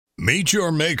Meet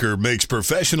Your Maker makes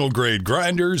professional-grade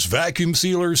grinders, vacuum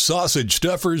sealers, sausage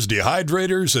stuffers,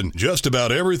 dehydrators, and just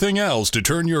about everything else to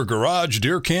turn your garage,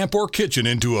 deer camp, or kitchen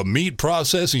into a meat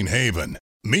processing haven.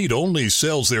 Meat only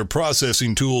sells their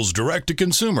processing tools direct to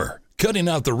consumer, cutting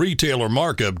out the retailer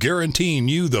markup, guaranteeing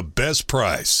you the best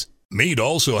price. Meat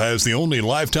also has the only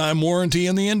lifetime warranty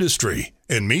in the industry,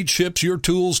 and Meat ships your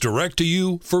tools direct to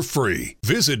you for free.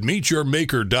 Visit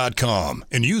meetyourmaker.com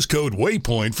and use code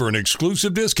WAYPOINT for an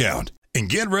exclusive discount. And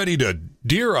get ready to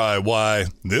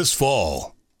DIY this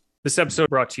fall. This episode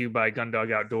brought to you by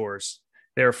Gundog Outdoors.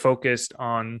 They are focused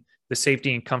on the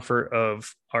safety and comfort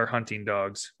of our hunting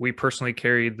dogs. We personally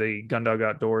carry the Gundog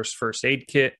Outdoors first aid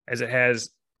kit, as it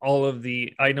has all of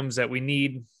the items that we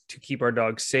need to keep our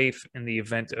dogs safe in the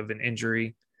event of an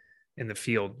injury in the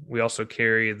field. We also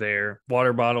carry their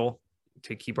water bottle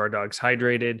to keep our dogs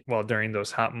hydrated while during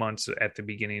those hot months at the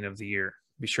beginning of the year.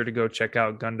 Be sure to go check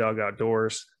out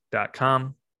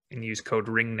gundogoutdoors.com and use code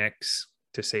RINGNECKS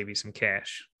to save you some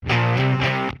cash.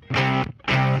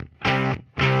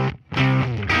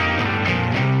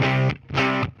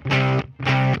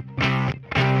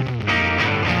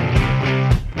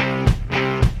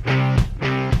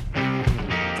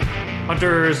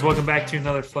 Hunters, welcome back to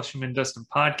another Flushing and Dustin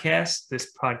podcast.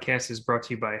 This podcast is brought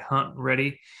to you by Hunt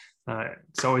Ready.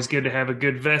 It's always good to have a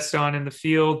good vest on in the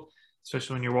field,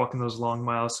 especially when you're walking those long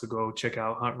miles. So go check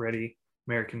out Hunt Ready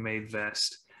American-made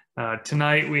vest.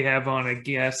 Tonight we have on a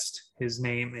guest. His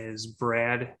name is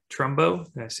Brad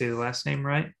Trumbo. Did I say the last name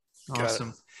right?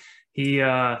 Awesome. He's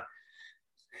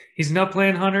an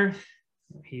upland hunter.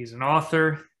 He's an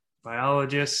author,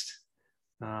 biologist.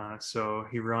 So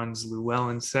he runs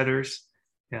Llewellyn Setters.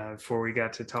 Before we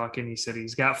got to talking, he said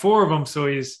he's got 4 of them, so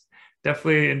he's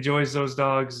definitely enjoys those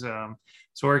dogs. So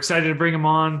we're excited to bring him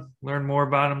on, learn more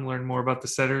about him, learn more about the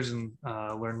setters, and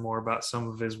learn more about some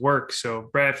of his work. So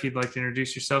Brad, if you'd like to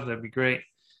introduce yourself, that'd be great.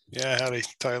 Yeah, howdy,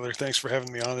 Tyler. Thanks for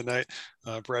having me on tonight.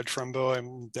 Brad Trumbo.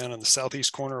 I'm down on the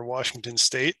southeast corner of Washington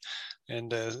State.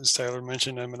 And as Tyler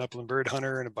mentioned, I'm an upland bird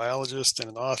hunter and a biologist and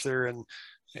an author. And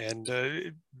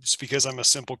it's because I'm a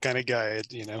simple kind of guy.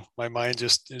 My mind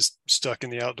just is stuck in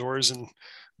the outdoors and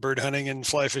bird hunting and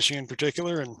fly fishing in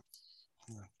particular, and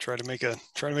try to make a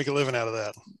living out of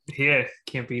that. Yeah,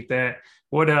 can't beat that.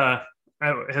 What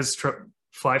has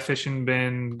fly fishing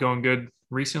been going good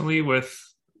recently with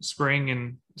spring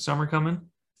and summer coming?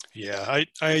 Yeah,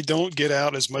 I don't get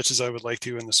out as much as I would like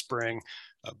to in the spring.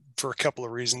 For a couple of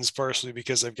reasons, partially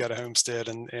because I've got a homestead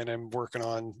and I'm working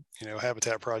on,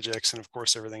 habitat projects, and of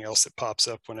course everything else that pops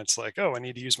up when it's like, oh, I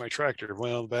need to use my tractor.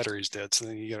 Well, the battery's dead. So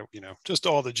then you got to, just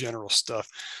all the general stuff.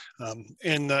 I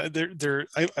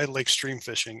like stream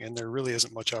fishing, and there really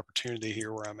isn't much opportunity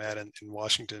here where I'm at in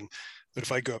Washington. But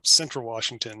if I go up central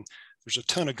Washington, there's a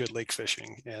ton of good lake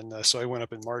fishing. And so I went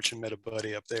up in March and met a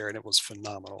buddy up there, and it was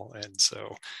phenomenal. And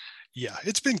so, yeah,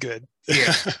 it's been good.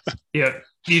 Yeah. Yeah.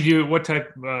 You do what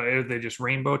type? Are they just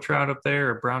rainbow trout up there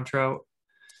or brown trout?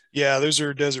 Yeah, those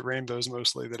are desert rainbows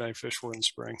mostly that I fish for in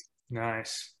spring.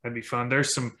 Nice. That'd be fun.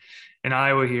 There's some in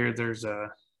Iowa here. There's a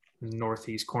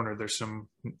northeast corner. There's some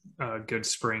good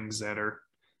springs that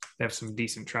have some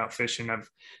decent trout fishing. I've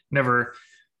never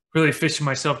really fished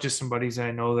myself, just some buddies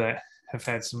I know that have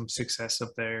had some success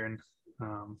up there. And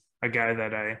a guy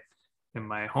that in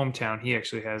my hometown, he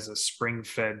actually has a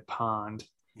spring-fed pond.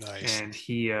 Nice. And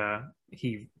he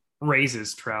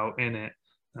raises trout in it.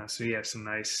 So he has some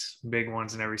nice big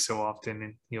ones, and every so often,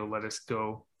 and he'll let us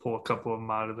go pull a couple of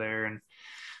them out of there and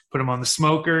put them on the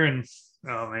smoker. And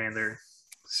oh man, they're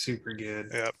super good.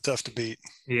 Yeah, tough to beat.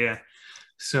 Yeah.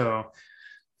 So,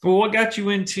 well, what got you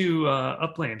into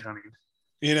upland hunting?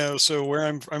 So where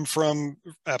I'm from,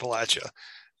 Appalachia.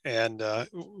 And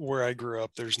where I grew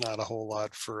up, there's not a whole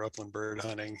lot for upland bird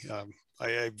hunting.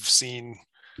 I've seen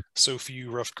so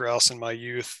few ruffed grouse in my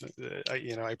youth.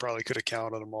 I probably could have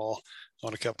counted them all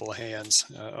on a couple of hands.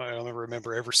 I don't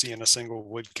remember ever seeing a single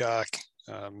woodcock,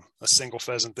 a single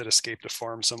pheasant that escaped a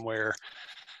farm somewhere.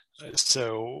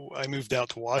 So I moved out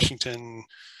to Washington.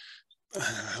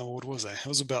 How old was I? I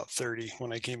was about 30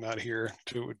 when I came out here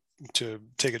to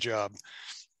take a job.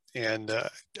 And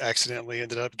accidentally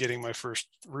ended up getting my first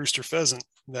rooster pheasant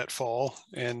that fall,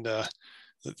 and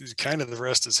kind of the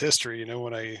rest is history.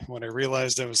 When I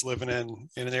realized I was living in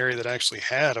an area that actually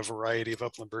had a variety of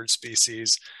upland bird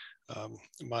species,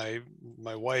 my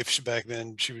wife back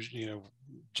then, she was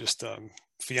just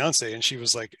fiance, and she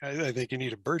was like, I think you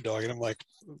need a bird dog, and I'm like,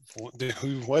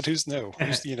 who's no,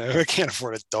 I can't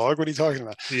afford a dog. What are you talking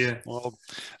about? Yeah. Well,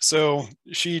 so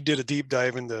she did a deep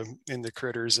dive into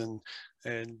critters, and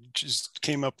and just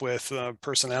came up with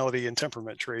personality and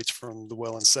temperament traits from the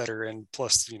Welland setter. And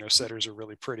plus, setters are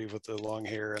really pretty with the long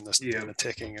hair and the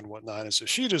ticking and whatnot. And so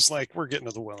she just like, we're getting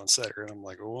to the Welland setter. And I'm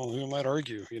like, well, who might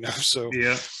argue, So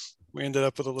we ended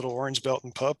up with a little orange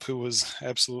Belton pup who was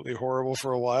absolutely horrible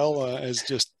for a while as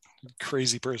just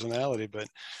crazy personality. But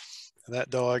that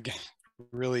dog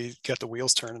really got the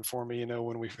wheels turning for me,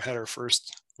 when we had our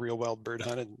first real wild bird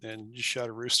hunt and shot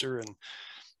a rooster, and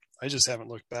I just haven't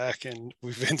looked back. And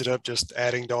we've ended up just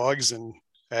adding dogs and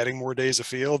adding more days of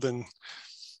field, and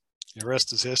the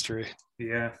rest is history.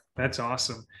 Yeah, that's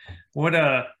awesome.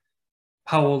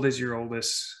 How old is your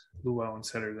oldest Llewellyn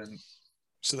setter then?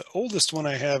 So the oldest one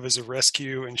I have is a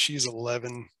rescue, and she's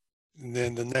 11. And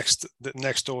then the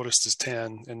next oldest is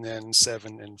 10, and then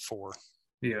 7 and 4.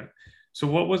 Yeah. So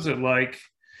what was it like?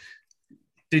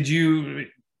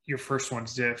 Your first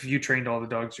ones, have you trained all the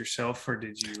dogs yourself, or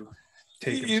did you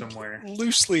take them somewhere?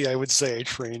 Loosely, I would say I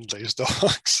trained those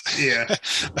dogs. Yeah.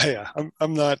 Yeah.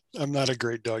 I'm not a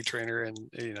great dog trainer. And,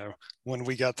 when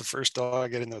we got the first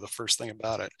dog, I didn't know the first thing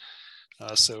about it.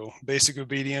 So basic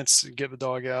obedience, get the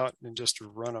dog out and just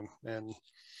run them. And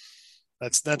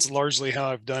that's largely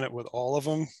how I've done it with all of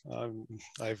them.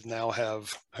 I've now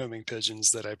have homing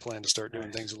pigeons that I plan to start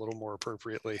doing things a little more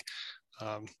appropriately.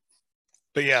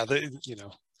 But yeah,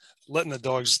 letting the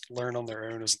dogs learn on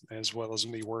their own as well as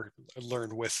me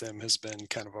learn with them has been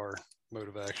kind of our mode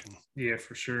of action. Yeah,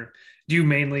 for sure. Do you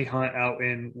mainly hunt out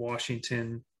in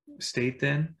Washington State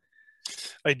then?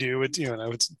 I do.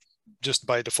 It's just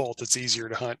by default, it's easier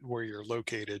to hunt where you're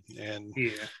located. And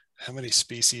how many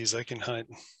species I can hunt?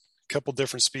 A couple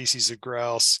different species of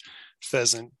grouse,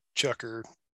 pheasant, chukar,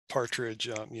 partridge,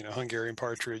 Hungarian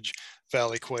partridge,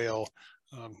 valley quail,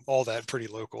 all that pretty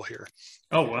local here.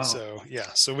 Oh, wow. So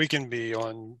so we can be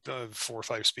on 4 or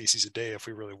 5 species a day if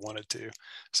we really wanted to.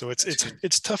 So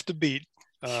it's tough to beat.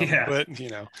 But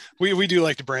we do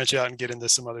like to branch out and get into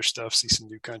some other stuff, see some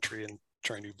new country, and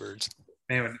try new birds.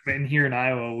 Man, and here in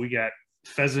Iowa, we got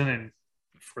pheasant, and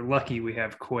if we're lucky, we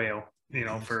have quail.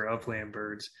 For upland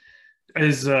birds.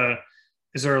 Is there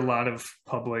a lot of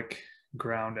public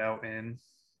ground out in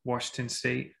Washington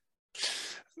State?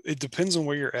 It depends on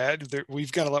where you're at.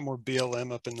 We've got a lot more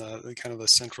BLM up in the kind of the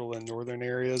central and northern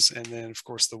areas. And then, of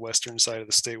course, the western side of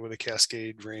the state where the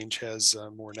Cascade Range has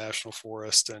more national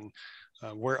forest. And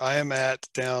where I am at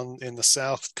down in the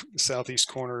southeast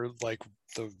corner, like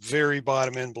the very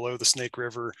bottom end below the Snake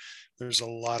River, there's a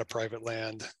lot of private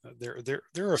land. There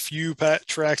are a few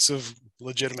tracts of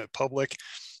legitimate public.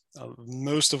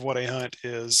 Most of what I hunt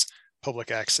is public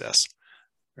access.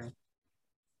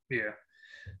 Yeah.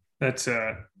 Is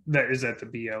that the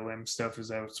BLM stuff? Is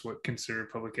that what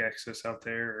considered public access out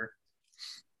there?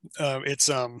 Or? It's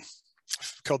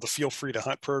called the Feel Free to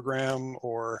Hunt program,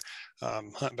 or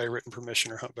hunt by written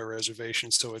permission or hunt by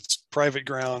reservation. So it's private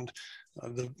ground.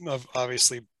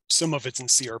 Obviously, some of it's in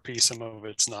CRP, some of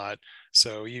it's not.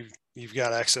 So you've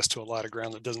got access to a lot of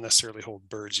ground that doesn't necessarily hold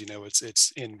birds.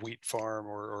 It's in wheat farm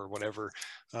or whatever.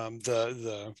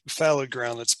 The fallowed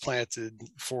ground that's planted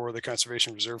for the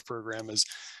Conservation Reserve Program is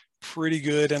pretty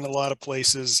good in a lot of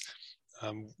places.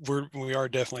 We are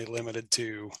definitely limited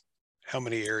to how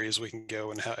many areas we can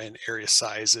go and area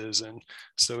sizes, and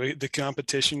so the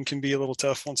competition can be a little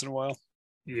tough once in a while.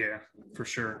 Yeah, for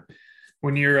sure.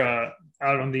 When you're out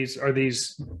on these, are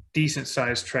these decent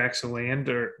sized tracts of land,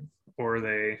 or are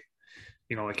they,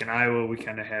 like in Iowa, we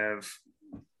kind of have,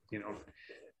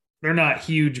 they're not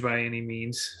huge by any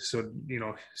means, so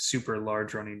super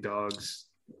large running dogs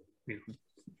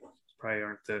probably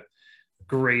aren't the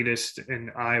greatest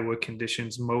in Iowa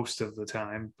conditions most of the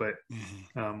time, but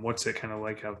what's it kind of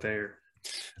like out there?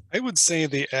 I would say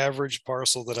the average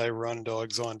parcel that I run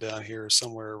dogs on down here is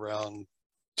somewhere around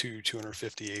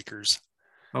 250 acres.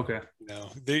 Okay.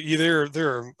 There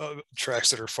are tracts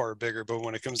that are far bigger, but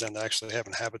when it comes down to actually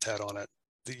having habitat on it,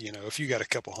 if you got a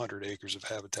couple 100 acres of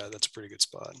habitat, that's a pretty good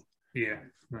spot. Yeah,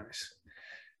 nice.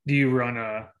 Do you run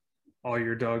all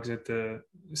your dogs at the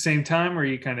same time, or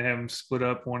you kind of have them split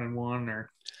up 1 and 1,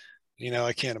 or?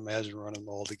 I can't imagine running them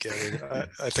all together.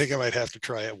 I think I might have to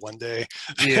try it one day.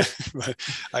 Yeah. But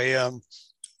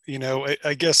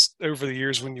I guess over the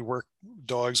years when you work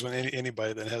dogs, when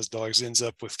anybody that has dogs ends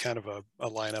up with kind of a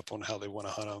lineup on how they want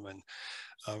to hunt them.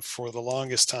 And for the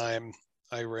longest time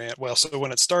so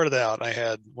when it started out,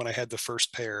 when I had the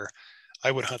first pair,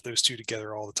 I would hunt those two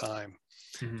together all the time.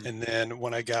 Mm-hmm. And then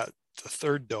when I got the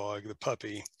third dog, the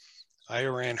puppy, I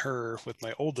ran her with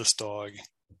my oldest dog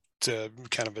to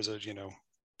kind of as a,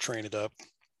 train it up.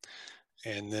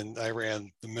 And then I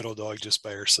ran the middle dog just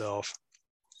by herself.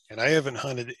 And I haven't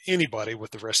hunted anybody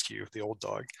with the rescue, the old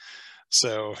dog.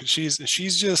 So she's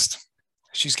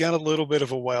got a little bit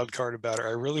of a wild card about her.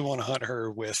 I really want to hunt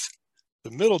her with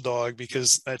the middle dog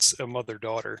because that's a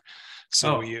mother-daughter.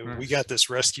 So we nice. got this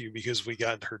rescue because we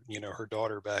got her, her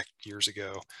daughter back years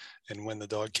ago. And when the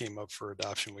dog came up for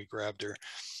adoption, we grabbed her.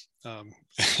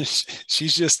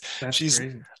 She's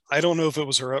crazy. I don't know if it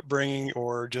was her upbringing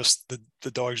or just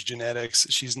the dog's genetics.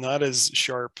 She's not as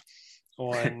sharp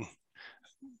on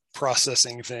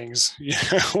processing things.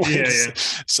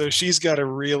 So she's got a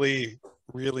really,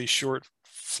 really short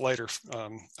fight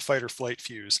or flight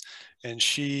fuse, and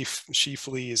she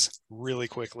flees really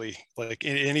quickly. Like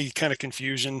in any kind of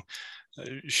confusion,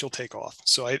 she'll take off.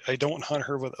 So I don't hunt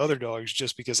her with other dogs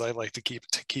just because I like to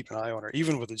keep an eye on her.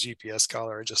 Even with a GPS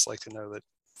collar, I just like to know that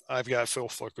I've got full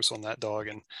focus on that dog.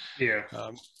 And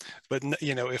but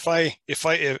if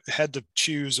I had to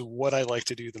choose what I like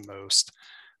to do the most,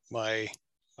 my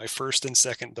first and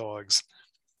second dogs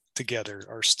together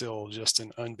are still just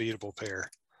an unbeatable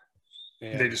pair.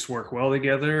 And they just work well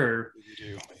together, or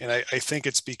do. And I think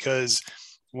it's because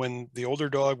when the older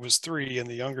dog was 3 and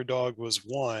the younger dog was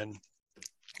 1,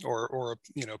 or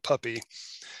puppy,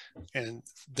 and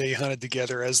they hunted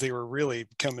together as they were really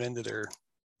coming into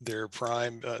their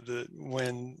prime.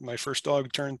 When my first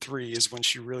dog turned 3 is when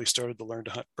she really started to learn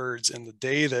to hunt birds. And the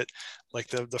day that, like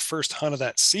the first hunt of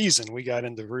that season, we got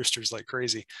into roosters like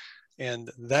crazy.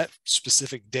 And that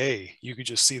specific day, you could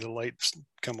just see the lights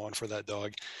come on for that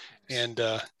dog. And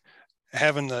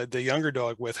having the younger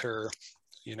dog with her,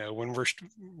 when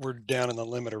we're down in the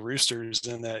limit of roosters,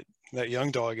 and that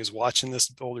young dog is watching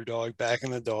this older dog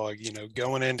backing the dog,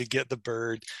 going in to get the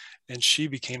bird, and she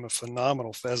became a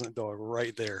phenomenal pheasant dog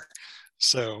right there.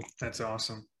 So that's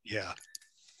awesome. Yeah,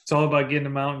 it's all about getting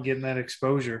them out and getting that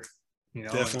exposure.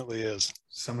 Definitely is.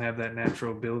 Some have that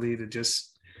natural ability to just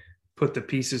put the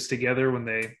pieces together when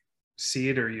they see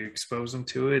it or you expose them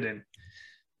to it, and it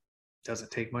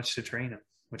doesn't take much to train them,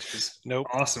 which is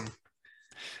awesome.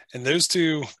 And those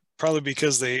two, probably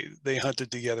because they hunted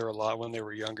together a lot when they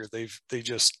were younger,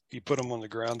 you put them on the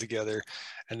ground together,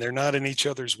 and they're not in each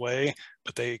other's way,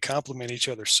 but they complement each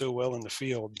other so well in the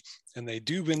field, and they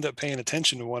do end up paying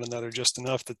attention to one another just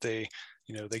enough that they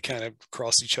kind of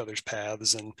cross each other's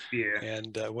paths, and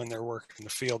when they're working in the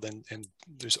field, and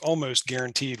there's almost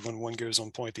guaranteed when one goes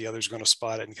on point, the other's going to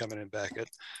spot it and come in and back it.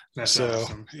 That's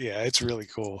awesome. Yeah, it's really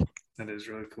cool. That is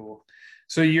really cool.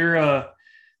 So you're a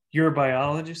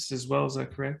biologist as well, is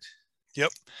that correct?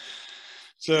 Yep.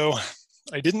 So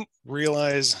I didn't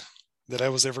realize that I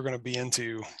was ever going to be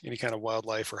into any kind of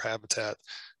wildlife or habitat,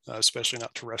 especially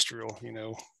not terrestrial.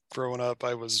 Growing up,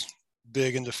 I was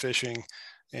big into fishing,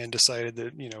 and decided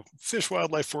that, fish,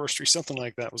 wildlife, forestry, something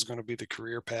like that was going to be the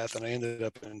career path. And I ended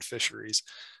up in fisheries.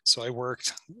 So I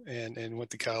worked and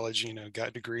went to college,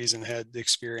 got degrees and had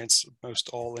experience most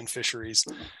all in fisheries.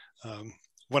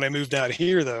 When I moved out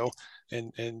here though,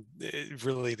 and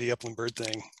really the upland bird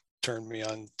thing turned me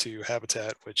on to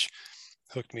habitat, which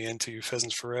hooked me into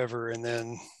Pheasants Forever. And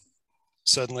then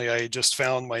suddenly I just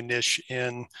found my niche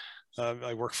in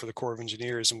I work for the Corps of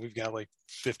Engineers, and we've got like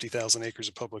 50,000 acres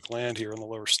of public land here on the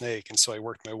Lower Snake. And so I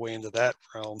worked my way into that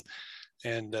realm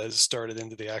and started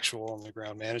into the actual on the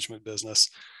ground management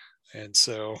business. And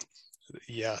so,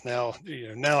 yeah, now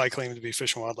I claim to be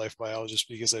fish and wildlife biologist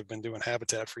because I've been doing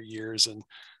habitat for years, and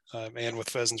with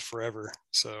Pheasants Forever.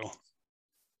 So.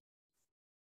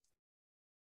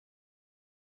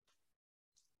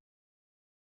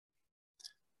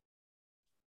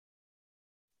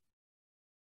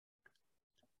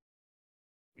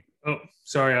 Oh,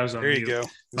 sorry, I was on mute. There you go.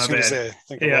 I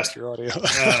think I lost your audio.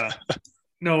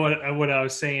 No, what I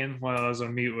was saying while I was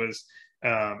on mute was,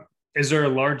 is there a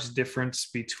large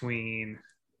difference between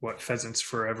what Pheasants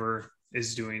Forever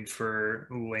is doing for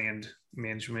land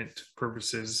management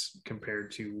purposes compared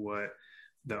to what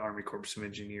the Army Corps of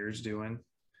Engineers is doing?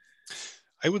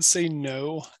 I would say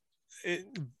no,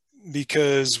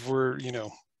 because we're,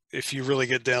 if you really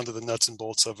get down to the nuts and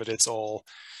bolts of it, it's all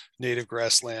native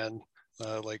grassland,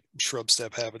 like shrub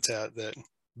steppe habitat that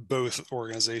both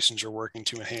organizations are working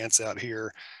to enhance out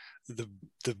here.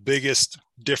 The biggest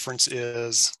difference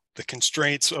is the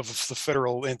constraints of the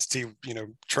federal entity,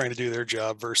 trying to do their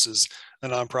job versus a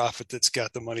nonprofit that's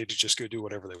got the money to just go do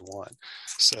whatever they want.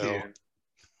 So yeah,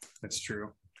 that's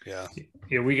true. Yeah.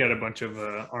 We got a bunch of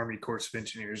Army Corps of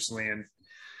Engineers land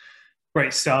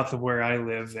right south of where I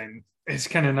live, and it's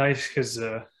kind of nice because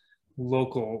the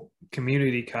local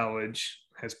community college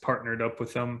has partnered up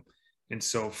with them, and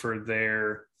so for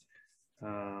their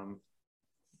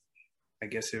I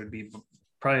guess it would be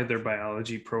probably their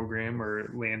biology program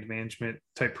or land management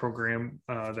type program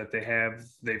that they have,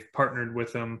 they've partnered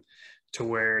with them to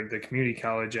where the community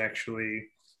college actually,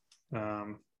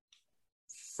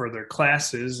 for their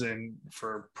classes and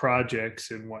for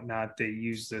projects and whatnot, they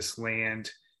use this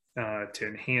land to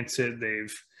enhance it.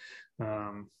 They've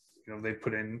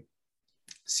put in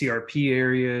CRP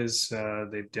areas.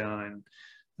 They've done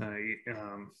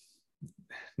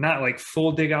not like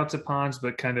full dig outs of ponds,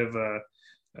 but kind of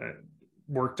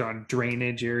worked on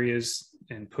drainage areas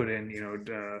and put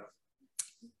in,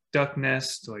 duck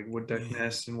nest, like wood duck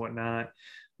nest and whatnot.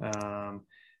 And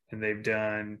they've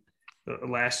done,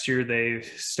 last year they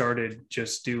started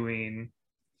just doing,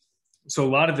 so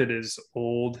a lot of it is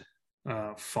old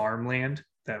farmland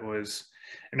that was,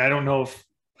 and I don't know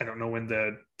when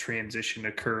the transition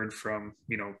occurred from,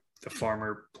 the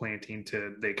farmer planting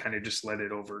to, they kind of just let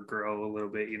it overgrow a little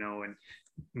bit, and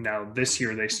now this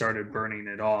year they started burning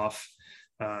it off.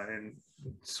 And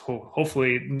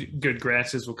hopefully good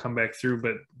grasses will come back through.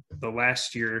 But the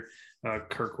last year,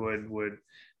 Kirkwood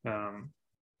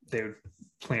they would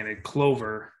planted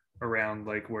clover around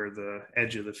like where the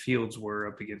edge of the fields were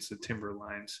up against the timber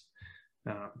lines.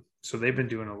 So they've been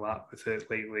doing a lot with it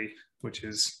lately, which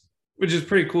is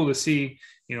pretty cool to see,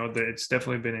 that it's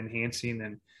definitely been enhancing.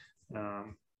 And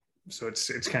so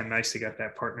it's kind of nice to get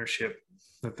that partnership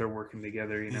that they're working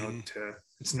together,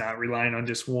 it's not relying on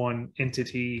just one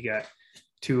entity. You got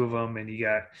two of them, and you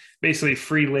got basically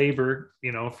free labor,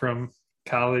 from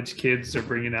college kids are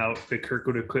bringing out the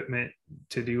Kirkwood equipment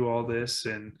to do all this.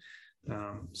 And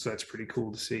so that's pretty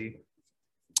cool to see.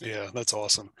 Yeah, that's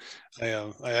awesome.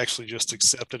 I actually just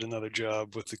accepted another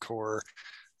job with the Corps.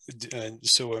 And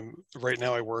so right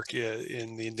now I work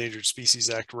in the Endangered Species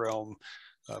Act realm,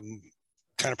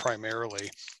 kind of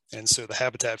primarily. And so the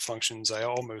habitat functions, I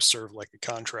almost serve like a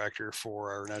contractor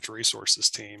for our natural resources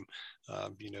team.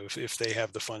 If they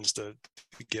have the funds to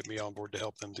get me on board to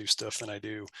help them do stuff, then I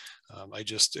do. I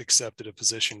just accepted a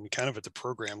position kind of at the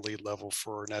program lead level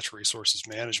for natural resources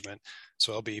management.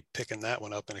 So I'll be picking that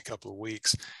one up in a couple of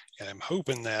weeks. And I'm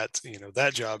hoping that,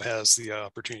 that job has the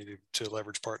opportunity to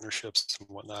leverage partnerships and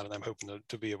whatnot. And I'm hoping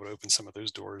to be able to open some of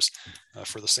those doors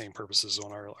for the same purposes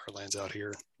on our lands out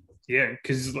here. Yeah,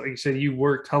 because like you said,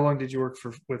 how long did you work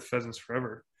with Pheasants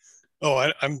Forever?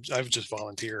 Oh, I've just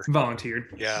volunteered.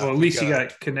 Yeah. Well, at least you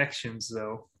got connections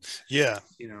though. Yeah.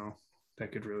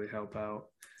 That could really help out.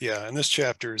 Yeah. And this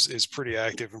chapter is pretty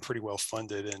active and pretty well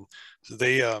funded. And so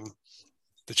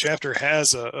the chapter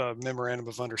has a memorandum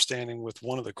of understanding with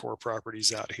one of the Corps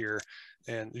properties out here,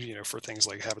 and for things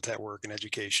like habitat work and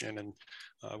education, and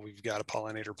we've got a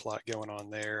pollinator plot going on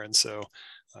there. And so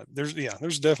there's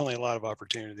definitely a lot of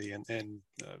opportunity and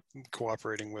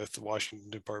cooperating with the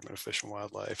Washington Department of Fish and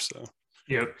Wildlife. So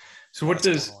yep. So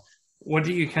what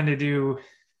do you kind of do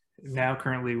now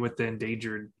currently with the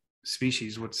endangered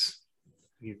species? What's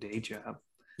your day job?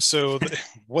 So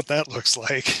what that looks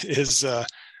like is a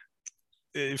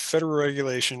federal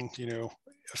regulation.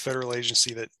 A federal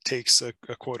agency that takes a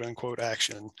quote unquote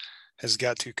action has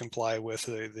got to comply with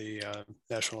the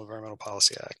National Environmental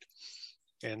Policy Act.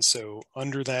 And so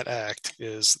under that act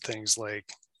is things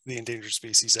like the Endangered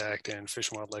Species Act and Fish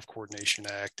and Wildlife Coordination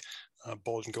Act,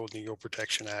 Bald and Golden Eagle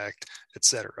Protection Act, et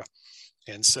cetera.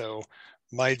 And so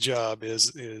my job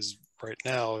is right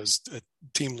now is a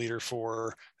team leader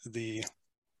for the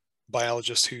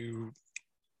biologists who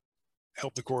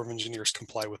help the Corps of Engineers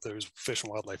comply with those fish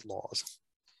and wildlife laws.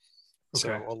 Okay.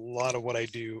 So a lot of what I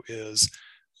do is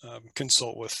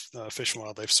consult with Fish and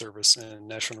Wildlife Service and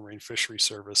National Marine Fishery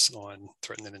Service on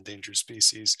threatened and endangered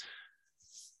species.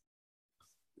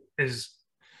 Are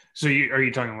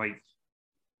you talking like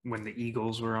when the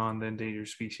eagles were on the endangered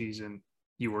species and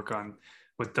you work on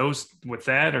with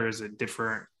that, or is it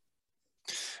different?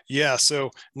 Yeah,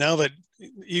 so now that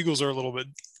eagles are a little bit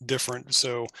different,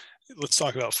 so let's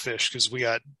talk about fish, because we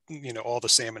got all the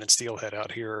salmon and steelhead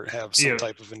out here have some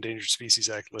type of Endangered Species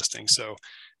Act listing. So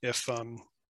if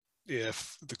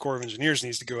the Corps of Engineers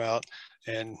needs to go out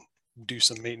and do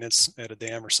some maintenance at a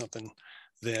dam or something,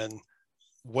 then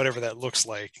whatever that looks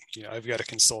like, I've got to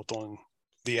consult on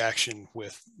the action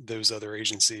with those other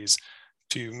agencies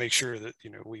to make sure that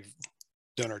we've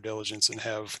done our diligence and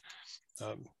have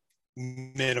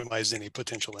minimized any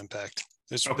potential impact.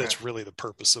 That's really the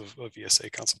purpose of ESA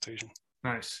consultation.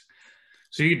 Nice.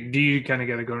 So do you kind of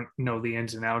got to go know the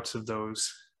ins and outs of those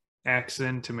acts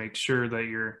then to make sure that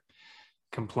you're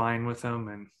complying with them?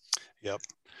 And yep,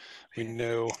 we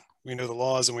know the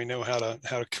laws, and we know how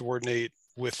to coordinate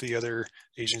with the other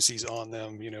agencies on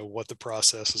them. What the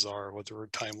processes are, what the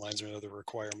timelines and other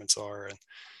requirements are, and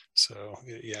so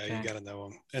you got to know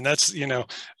them. And that's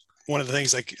one of the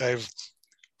things I've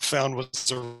found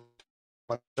was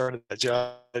when I started that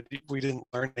job, we didn't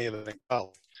learn any of it in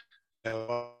college.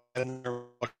 and there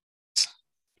was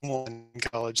one in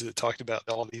college that talked about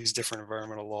all these different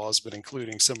environmental laws, but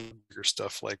including some bigger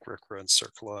stuff like RCRA and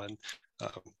CERCLA and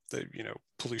the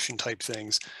pollution type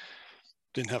things.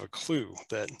 Didn't have a clue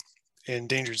that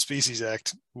Endangered Species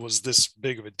Act was this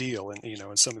big of a deal, and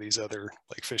and some of these other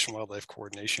like Fish and Wildlife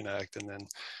Coordination Act, and then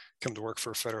come to work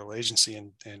for a federal agency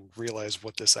and realize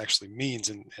what this actually means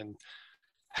and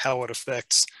how it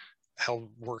affects how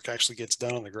work actually gets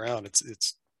done on the ground.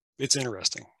 It's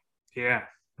interesting. Yeah,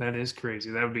 that is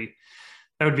crazy. That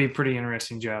would be a pretty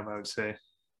interesting job, I would say.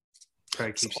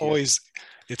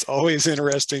 It's always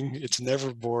interesting. It's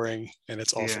never boring, and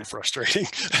it's also frustrating.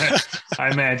 I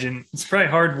imagine it's probably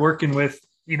hard working with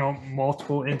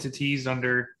multiple entities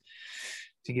to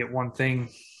get one thing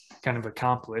kind of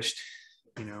accomplished.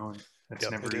 And that's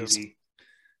never easy.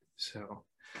 So,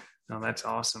 no, that's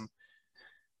awesome.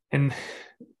 And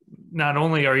not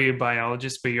only are you a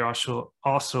biologist, but you're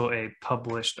also a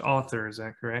published author. Is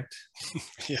that correct?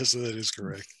 Yes, that is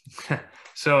correct.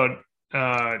 So,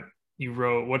 you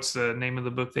wrote, what's the name of the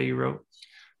book that you wrote?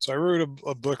 So I wrote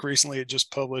a book recently. It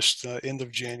just published end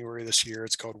of January this year.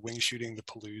 It's called Wing Shooting the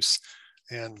Palouse.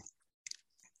 And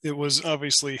it was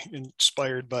obviously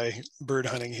inspired by bird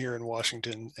hunting here in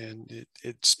Washington, and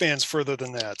it spans further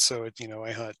than that. So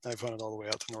I've hunted all the way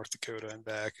out to North Dakota and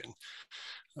back, and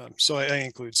so I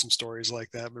include some stories like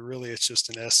that. But really, it's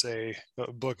just a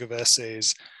book of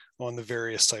essays on the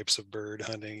various types of bird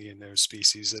hunting,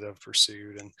 species that I've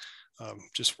pursued, and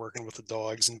just working with the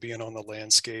dogs and being on the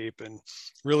landscape, and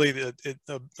really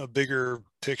a bigger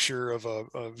picture of a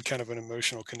kind of an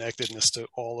emotional connectedness to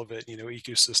all of it,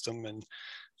 ecosystem and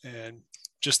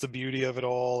just the beauty of it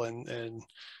all. And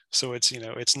so it's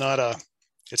not a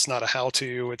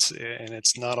how-to,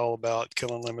 it's not all about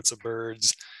killing limits of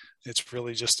birds. It's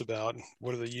really just about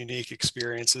what are the unique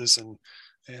experiences and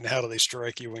how do they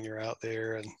strike you when you're out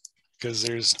there. And because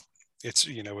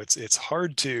it's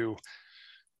hard to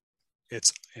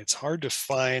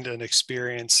find an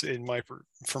experience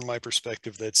from my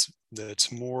perspective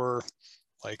that's more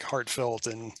like heartfelt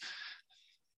and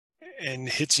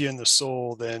hits you in the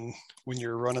soul than when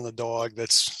you're running the dog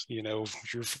that's your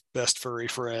best furry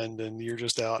friend, and you're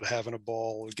just out having a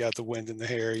ball, got the wind in the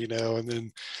hair, and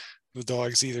then the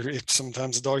dog's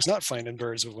sometimes the dog's not finding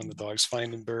birds, but when the dog's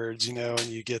finding birds, and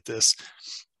you get this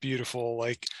beautiful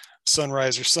like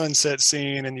sunrise or sunset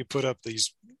scene, and you put up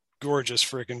these gorgeous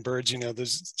freaking birds,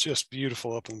 there's just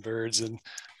beautiful upland birds, and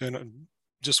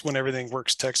just when everything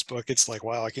works textbook, it's like,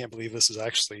 wow, I can't believe this is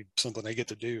actually something I get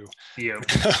to do. Yeah.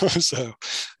 So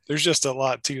there's just a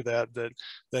lot to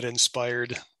that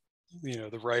inspired,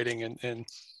 the writing, and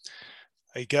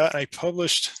I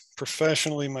published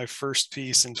professionally my first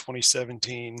piece in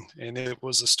 2017, and it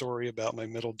was a story about my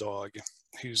middle dog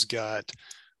who's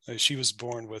she was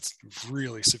born with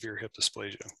really severe hip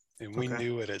dysplasia. And we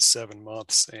knew it at 7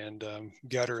 months, and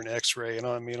got her an x-ray. And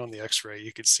on the x-ray,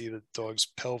 you could see the dog's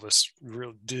pelvis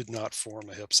really did not form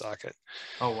a hip socket.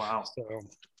 Oh, wow. So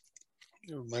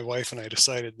my wife and I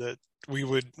decided that we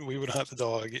would hunt the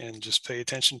dog and just pay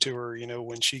attention to her.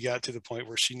 When she got to the point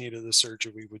where she needed the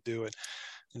surgery, we would do it.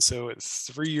 And so at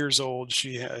 3 years old,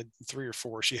 she had 3 or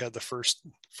 4, she had the first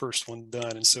one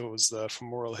done. And so it was the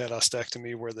femoral head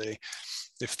ostectomy, where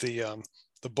if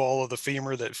the ball of the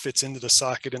femur that fits into the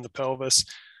socket in the pelvis,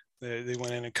 they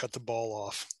went in and cut the ball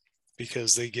off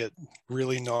because they get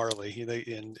really gnarly,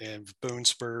 and bone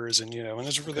spurs, and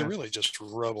they really just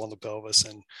rub on the pelvis.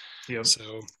 And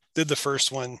so did the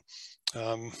first one.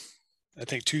 I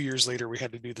think 2 years later we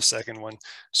had to do the second one,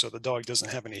 so the dog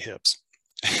doesn't have any hips.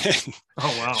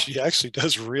 Oh, wow. She actually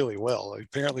does really well.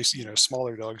 Apparently,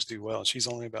 smaller dogs do well. She's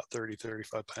only about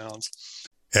 35 pounds.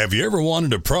 Have you ever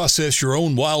wanted to process your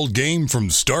own wild game from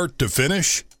start to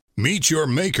finish? Meat Your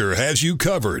Maker has you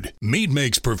covered. Meat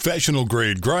makes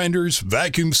professional-grade grinders,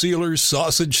 vacuum sealers,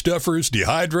 sausage stuffers,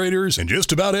 dehydrators, and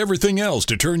just about everything else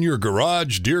to turn your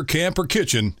garage, deer camp, or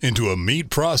kitchen into a meat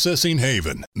processing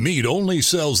haven. Meat only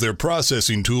sells their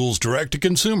processing tools direct to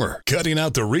consumer, cutting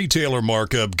out the retailer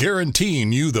markup,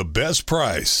 guaranteeing you the best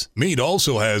price. Meat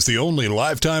also has the only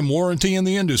lifetime warranty in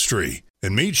the industry.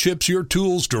 And Meat ships your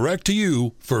tools direct to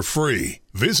you for free.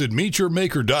 Visit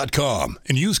meetyourmaker.com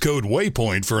and use code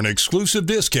WAYPOINT for an exclusive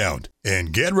discount.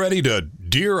 And get ready to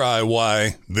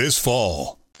DIY this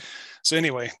fall. So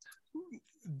anyway,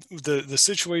 the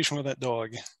situation with that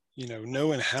dog,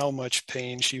 knowing how much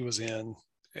pain she was in,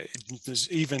 it was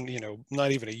even,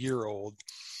 not even a year old.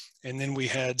 And then we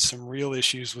had some real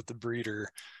issues with the breeder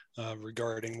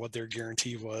regarding what their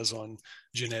guarantee was on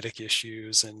genetic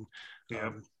issues. And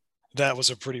that was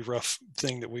a pretty rough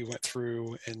thing that we went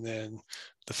through. And then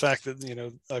the fact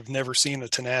that, I've never seen the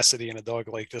tenacity in a dog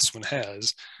like this one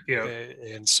has. Yeah.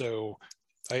 And so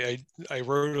I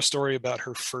wrote a story about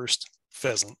her first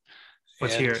pheasant.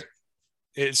 Let's hear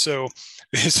it. So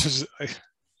this is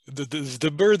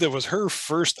the bird that was her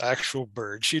first actual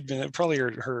bird. She'd been probably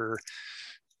her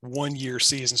 1 year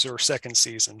season, so her second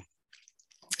season,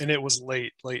 and it was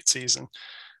late season.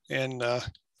 And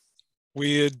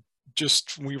we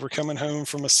were coming home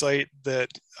from a site that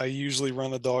I usually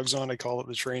run the dogs on. I call it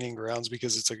the training grounds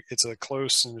because it's a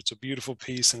close and it's a beautiful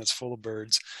piece and it's full of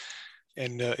birds.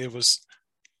 And it was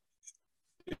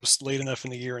late enough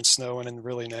in the year and snowing and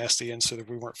really nasty, and so that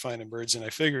we weren't finding birds. And I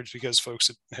figured because folks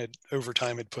had over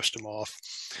time had pushed them off.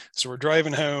 So we're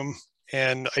driving home,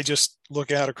 and I just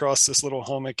look out across this little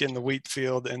hummock in the wheat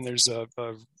field, and there's a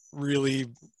really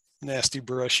nasty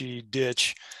brushy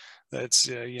ditch that's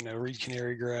reed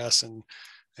canary grass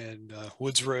and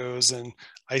woods rose, and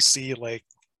I see like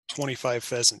 25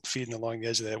 pheasant feeding along the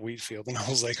edge of that wheat field. And I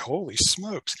was like, holy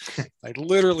smokes. I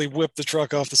literally whipped the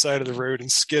truck off the side of the road and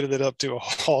skidded it up to a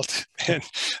halt. And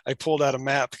I pulled out a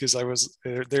map because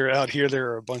they're out here.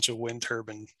 There are a bunch of wind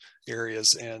turbine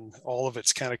areas, and all of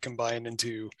it's kind of combined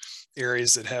into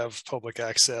areas that have public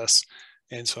access.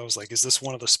 And so I was like, is this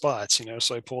one of the spots?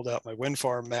 So I pulled out my wind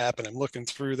farm map and I'm looking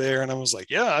through there, and I was like,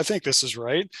 yeah, I think this is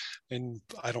right. And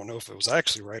I don't know if it was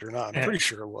actually right or not. I'm pretty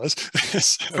sure it was.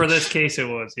 So, for this case, it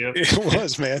was. Yep. It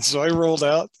was, man. So I rolled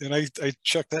out and I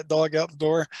chucked that dog out the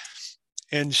door,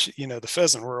 and the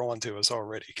pheasant were on to us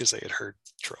already because they had heard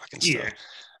the truck and stuff. Yeah.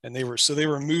 And they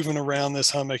were moving around this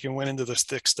hummock and went into this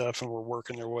thick stuff and were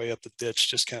working their way up the ditch,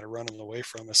 just kind of running away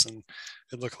from us. And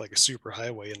it looked like a super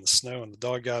highway in the snow, and the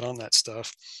dog got on that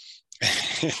stuff.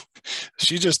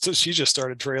 she just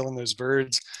started trailing those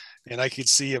birds, and I could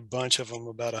see a bunch of them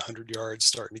about 100 yards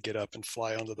starting to get up and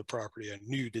fly onto the property I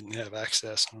knew didn't have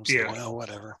access. And I was like, well,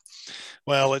 whatever.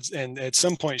 Well, and at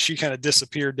some point she kind of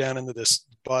disappeared down into this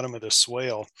bottom of this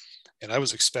swale, and I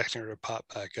was expecting her to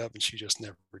pop back up, and she just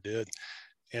never did.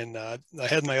 And I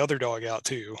had my other dog out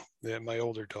too, my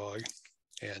older dog,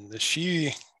 and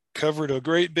she covered a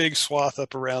great big swath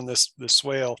up around this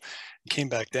swale and came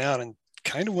back down and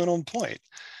kind of went on point.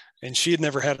 And she had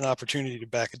never had an opportunity to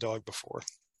back a dog before,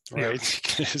 right?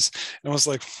 Because I was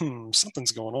like,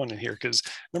 something's going on in here. Because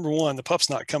number one, the pup's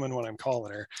not coming when I'm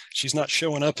calling her. She's not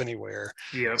showing up anywhere.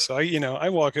 Yeah. So I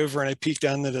walk over and I peek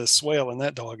down into the swale, and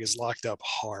that dog is locked up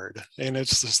hard. And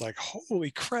it's just like,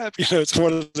 holy crap. It's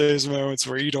one of those moments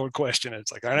where you don't question it.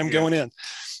 It's like, all right, I'm going in.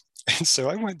 And so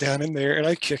I went down in there and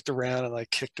I kicked around.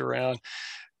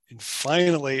 And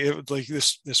finally, it was like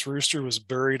this rooster was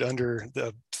buried under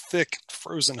the thick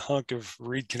frozen hunk of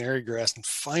reed canary grass, and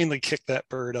finally kicked that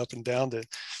bird up and downed it.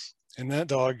 And that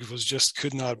dog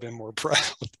could not have been more proud.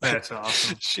 That's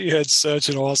awesome. She had such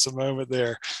an awesome moment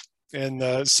there.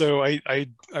 And so I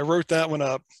wrote that one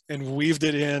up and weaved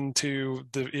it into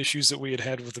the issues that we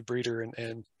had with the breeder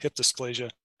and hip dysplasia.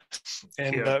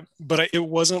 And but it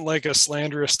wasn't like a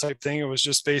slanderous type thing. It was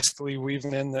just basically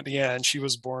weaving in that, and she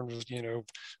was born with,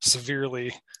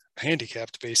 severely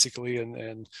handicapped basically,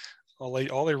 and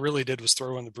all I really did was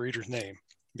throw in the breeder's name,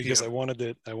 because I wanted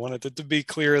it to be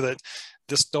clear that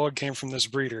this dog came from this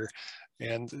breeder,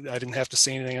 and I didn't have to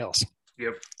say anything else.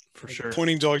 Yep, for sure.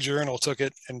 Pointing Dog Journal took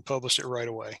it and published it right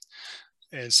away,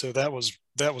 and so that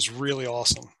was really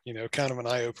awesome. Kind of an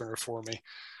eye opener for me,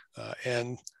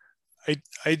 and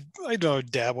I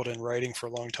dabbled in writing for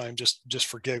a long time, just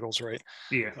for giggles, right?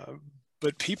 Yeah.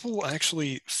 But people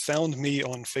actually found me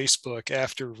on Facebook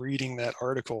after reading that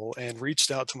article and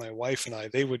reached out to my wife and I.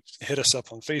 They would hit us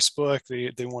up on Facebook.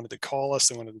 They wanted to call us.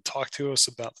 They wanted to talk to us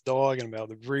about the dog and about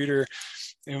the breeder.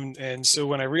 And so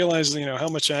when I realized, how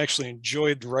much I actually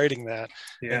enjoyed writing that,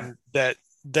 and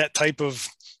that type of,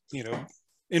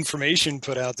 information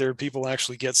put out there, people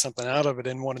actually get something out of it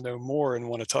and want to know more and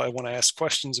want to ask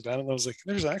questions about it. And I was like,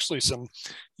 there's actually some,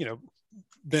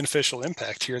 beneficial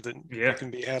impact here that can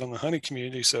be had on the hunting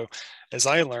community. So as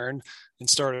I learned and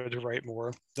started to write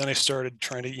more, then I started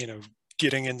trying to,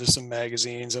 getting into some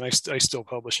magazines, and I still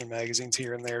publish in magazines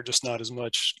here and there, just not as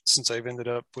much since I've ended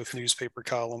up with newspaper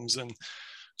columns. And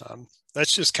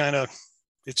that's just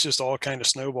it's just all kind of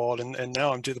snowballed. And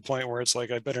now I'm to the point where it's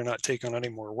like, I better not take on any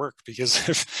more work, because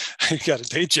if I've got a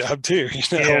day job too,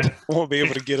 I won't be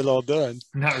able to get it all done.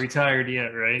 Not retired yet,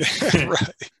 right?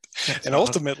 Right. And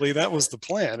ultimately that was the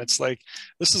plan. It's like,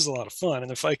 this is a lot of fun.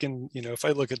 And if I can, if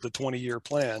I look at the 20-year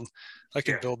plan, I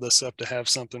can build this up to have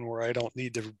something where I don't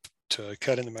need to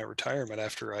cut into my retirement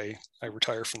after I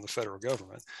retire from the federal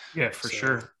government. Yeah, for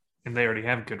sure. And they already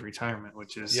have good retirement,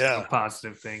 which is a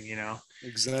positive thing,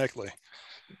 Exactly.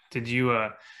 Did you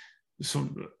so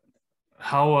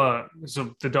how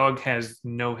so the dog has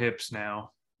no hips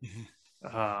now.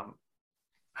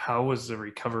 How was the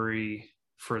recovery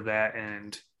for that?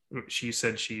 And she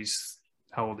said she's,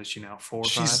 how old is she now? 4 or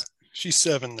 5? She's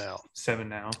 7 now. 7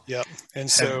 now. Yep. And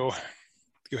so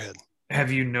go ahead.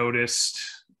 Have you noticed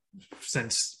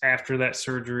since after that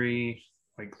surgery,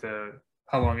 like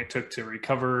how long it took to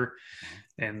recover,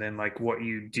 and then like what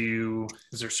you do?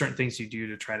 Is there certain things you do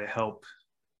to try to help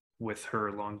with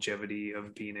her longevity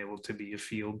of being able to be a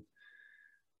field?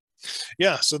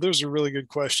 Yeah, so those are really good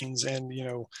questions. And, you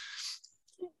know,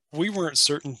 we weren't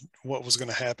certain what was going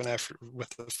to happen with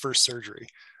the first surgery,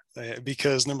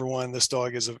 because number one, this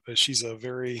dog she's a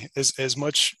very, as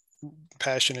much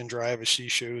passion and drive as she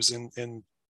shows and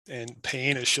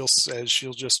pain as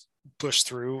she'll just push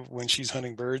through when she's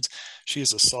hunting birds. She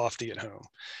is a softie at home.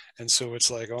 And so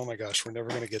it's like, oh my gosh, we're never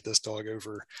going to get this dog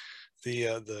over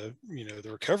the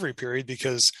recovery period,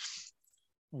 because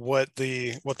what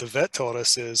the vet taught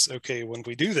us is, okay, when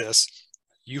we do this,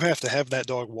 you have to have that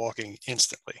dog walking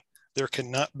instantly. There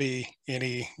cannot be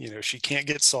any, she can't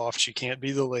get soft. She can't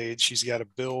be delayed. She's got to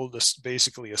build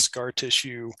basically a scar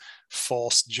tissue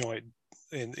false joint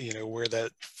in, where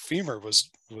that femur was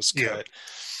cut.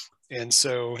 Yeah. And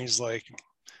so he's like,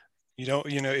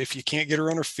 if you can't get her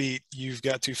on her feet, you've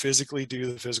got to physically do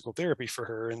the physical therapy for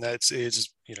her. And he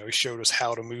showed us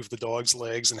how to move the dog's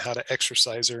legs and how to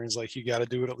exercise her. And he's like, you got to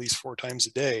do it at least 4 times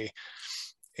a day.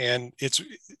 And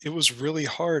it was really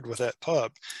hard with that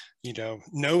pup,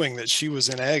 knowing that she was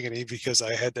in agony because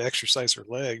I had to exercise her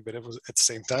leg. But it was, at the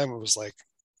same time, it was like,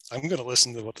 I'm going to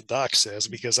listen to what the doc says,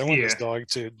 because I want this dog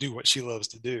to do what she loves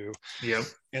to do. Yep.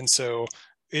 And so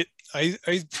I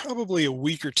probably a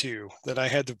week or 2 that I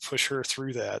had to push her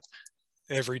through that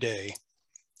every day.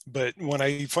 But when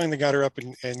I finally got her up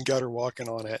and got her walking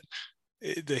on it,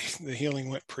 the healing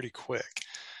went pretty quick.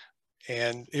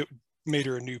 And it made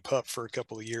her a new pup for a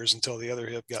couple of years until the other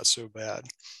hip got so bad.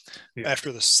 Yeah.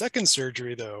 After the second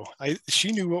surgery, though,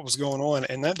 she knew what was going on,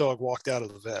 and that dog walked out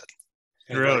of the vet.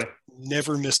 And really?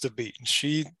 Never missed a beat.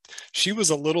 She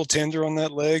was a little tender on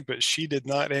that leg, but she did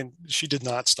not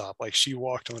stop. Like, she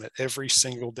walked on it every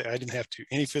single day. I didn't have to do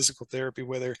any physical therapy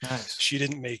with her. Nice. She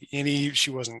didn't make any, she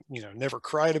wasn't, never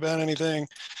cried about anything.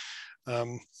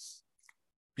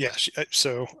 Yeah.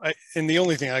 And the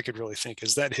only thing I could really think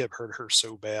is that hip hurt her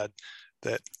so bad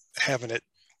that having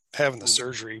the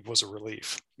surgery was a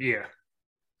relief. Yeah.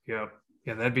 Yeah.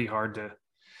 Yeah. That'd be hard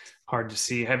to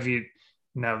see. Have you,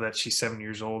 now that she's 7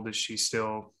 years old, is she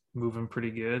still moving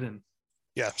pretty good? And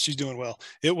yeah, she's doing well.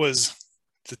 It was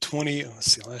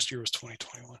last year was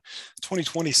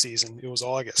 2020 season. It was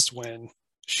August when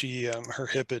she, her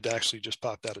hip had actually just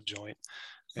popped out of joint.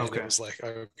 And It was like,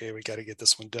 okay, we got to get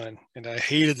this one done. And I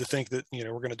hated to think that, we're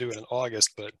going to do it in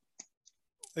August, but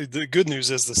the good news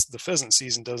is the pheasant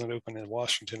season doesn't open in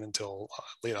Washington until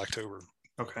late October.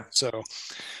 Okay. So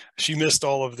she missed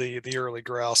all of the early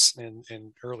grouse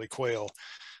and early quail,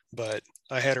 but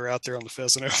I had her out there on the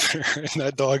pheasant opener, and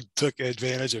that dog took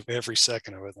advantage of every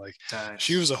second of it. Like, nice.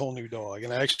 She was a whole new dog.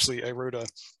 And I wrote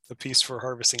a piece for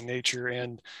Harvesting Nature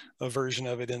and a version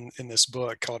of it in this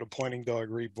book called A Pointing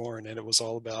Dog Reborn. And it was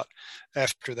all about,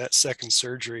 after that second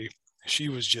surgery, she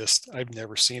was just, I've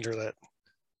never seen her that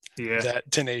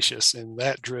tenacious and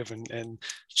that driven and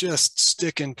just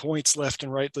sticking points left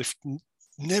and right,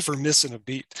 never missing a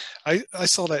beat. I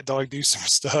saw that dog do some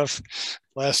stuff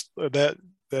last that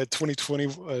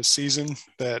 2020 season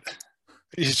that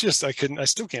it's just, I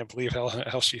still can't believe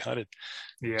how she hunted.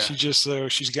 Yeah. She just,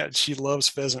 she loves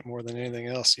pheasant more than anything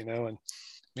else, and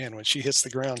man, when she hits the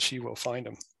ground, she will find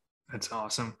them. That's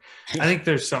awesome. I think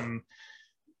there's something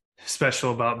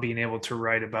special about being able to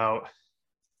write about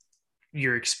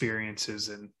your experiences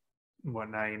and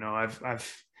whatnot.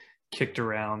 I've kicked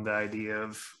around the idea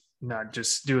of not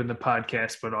just doing the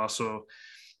podcast, but also,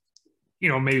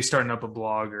 maybe starting up a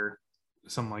blog or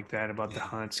something like that about the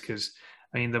hunts. Cause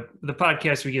the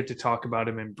podcast, we get to talk about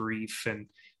them in brief and,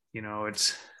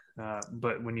 it's,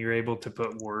 but when you're able to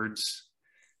put words,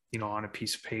 on a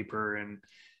piece of paper and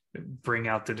bring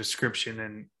out the description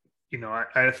and,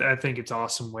 I think it's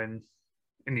awesome when,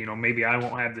 and, maybe I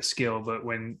won't have the skill, but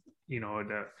when,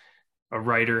 a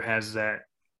writer has that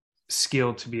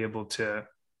skill to be able to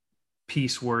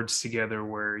piece words together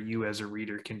where you as a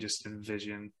reader can just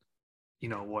envision,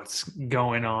 what's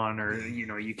going on, or,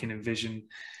 you can envision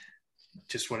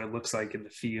just what it looks like in the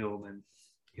field. And,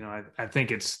 I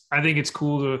think it's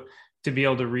cool to be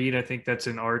able to read. I think that's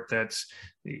an art that's,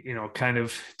 kind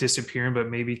of disappearing, but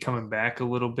maybe coming back a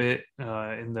little bit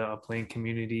in the upland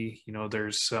community.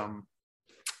 There's some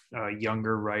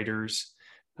younger writers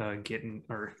getting,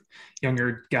 or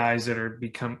younger guys that are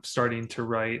starting to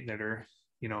write, that are,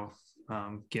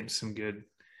 getting some good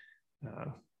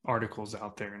articles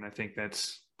out there. And I think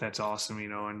that's awesome,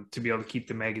 and to be able to keep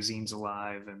the magazines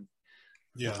alive. And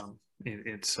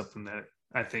it's something that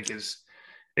I think is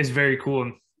very cool.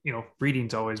 And,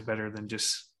 reading's always better than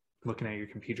just looking at your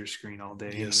computer screen all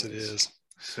day. Yes, it is.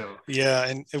 So, yeah.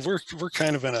 And we're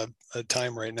kind of in a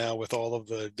time right now with all of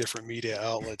the different media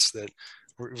outlets that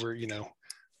we're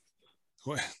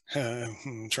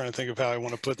I'm trying to think of how I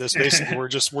want to put this. Basically, we're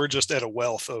just at a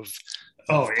wealth of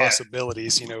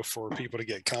possibilities, for people to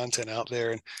get content out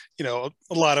there. And, a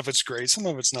lot of it's great. Some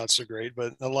of it's not so great,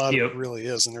 but a lot of it really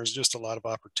is. And there's just a lot of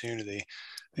opportunity.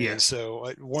 Yeah. And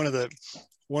so one of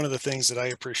the things that I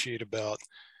appreciate about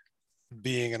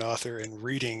being an author and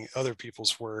reading other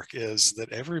people's work is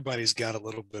that everybody's got a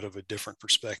little bit of a different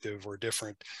perspective or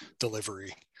different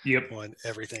delivery on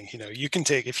everything. You can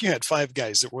take, if you had 5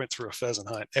 guys that went through a pheasant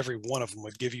hunt, every one of them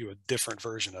would give you a different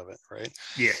version of it. Right.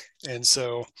 Yeah. And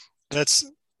so that's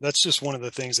just one of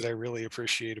the things that I really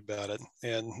appreciate about it.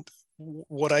 And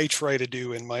what I try to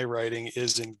do in my writing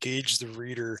is engage the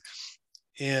reader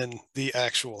in the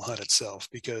actual hunt itself,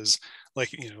 because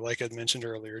like I'd mentioned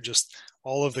earlier, just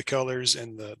all of the colors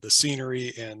and the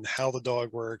scenery and how the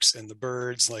dog works and the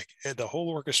birds, like the whole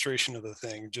orchestration of the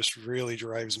thing just really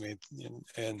drives me.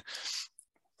 And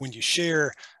when you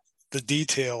share the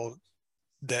detail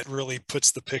that really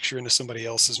puts the picture into somebody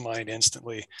else's mind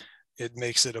instantly, it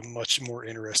makes it a much more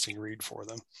interesting read for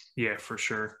them. Yeah, for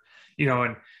sure.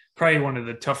 And probably one of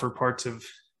the tougher parts of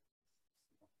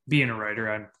being a writer,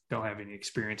 I don't have any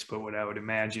experience, but what I would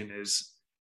imagine is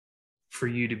for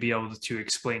you to be able to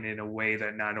explain it in a way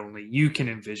that not only you can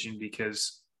envision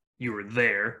because you were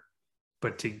there,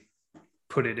 but to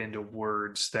put it into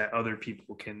words that other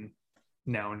people can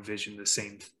now envision the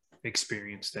same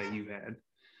experience that you had.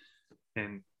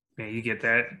 And you get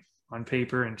that on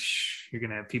paper and you're going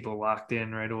to have people locked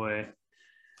in right away.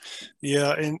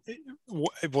 Yeah. And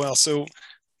well, so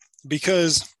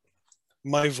because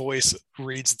my voice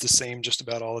reads the same just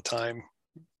about all the time,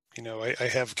 I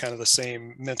have kind of the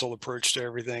same mental approach to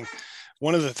everything.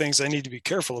 One of the things I need to be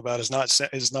careful about is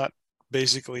not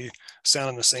basically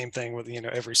sounding the same thing with,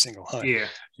 every single hunt.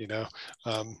 Yeah.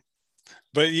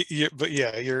 But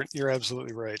yeah, you're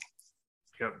absolutely right.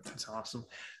 Yep. That's awesome.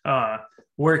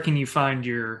 Where can you find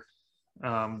your,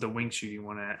 the wing shooting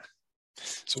one at?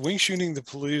 So Wing Shooting the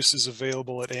Palouse is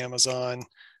available at Amazon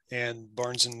and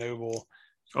Barnes and Noble.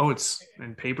 Oh, it's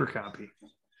in paper copy.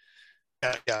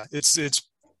 Yeah. It's nice.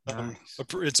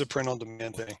 It's a print on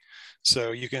demand thing.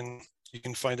 So you can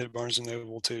find it at Barnes and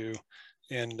Noble too.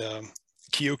 And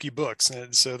Kioki Books.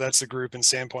 And so that's the group in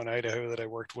Sandpoint, Idaho that I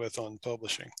worked with on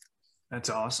publishing. That's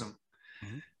awesome.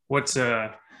 Mm-hmm.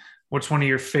 What's one of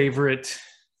your favorite,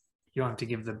 you don't have to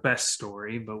give the best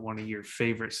story, but one of your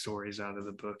favorite stories out of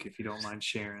the book, if you don't mind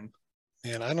sharing?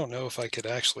 And I don't know if I could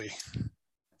actually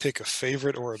pick a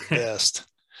favorite or a best.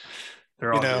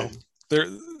 They're all good.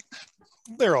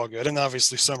 They're all good. And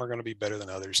obviously some are going to be better than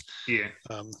others. Yeah.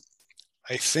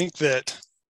 I think that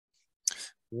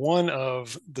one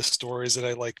of the stories that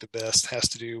I like the best has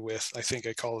to do with, I think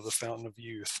I call it the Fountain of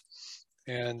Youth.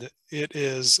 And it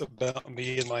is about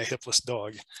me and my hipless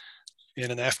dog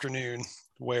in an afternoon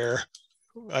where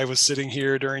I was sitting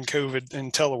here during COVID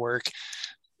and telework,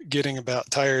 getting about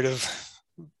tired of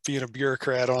being a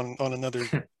bureaucrat on another,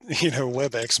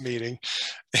 WebEx meeting.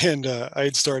 And I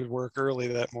had started work early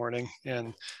that morning,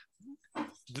 and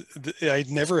I'd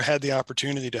never had the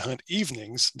opportunity to hunt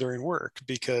evenings during work,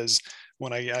 because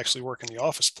when I actually work in the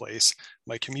office place,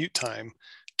 my commute time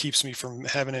keeps me from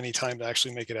having any time to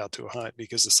actually make it out to a hunt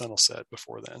because the sun will set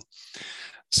before then.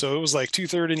 So it was like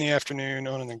 2:30 in the afternoon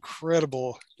on an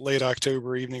incredible late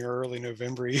October evening or early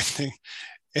November evening.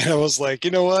 And I was like,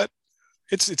 you know what?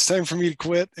 It's time for me to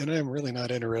quit, and I'm really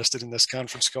not interested in this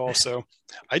conference call. So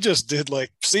I just did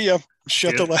see ya,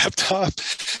 shut the laptop,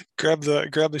 grabbed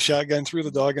the shotgun, threw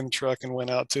the dog in the truck, and went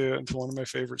out to one of my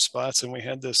favorite spots. And we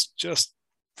had this just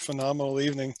phenomenal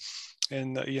evening.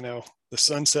 And the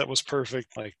sunset was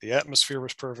perfect, like the atmosphere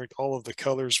was perfect, all of the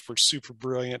colors were super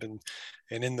brilliant,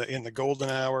 and in the golden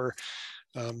hour,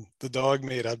 the dog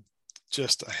made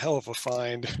just a hell of a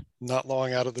find not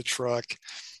long out of the truck.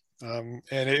 And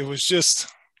it was just,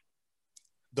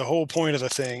 the whole point of the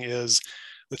thing is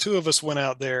the two of us went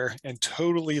out there and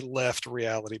totally left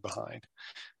reality behind.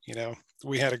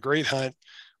 We had a great hunt.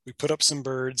 We put up some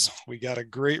birds. We got a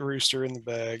great rooster in the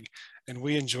bag, and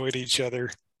we enjoyed each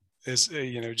other as,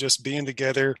 just being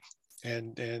together.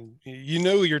 And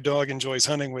your dog enjoys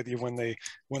hunting with you when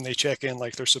they check in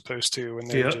like they're supposed to.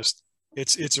 And they're just,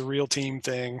 it's a real team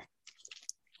thing.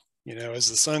 As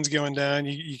the sun's going down,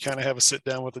 you kind of have a sit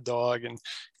down with the dog and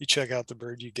you check out the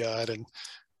bird you got. And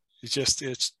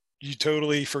you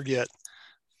totally forget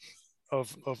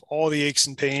of all the aches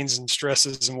and pains and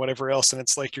stresses and whatever else. And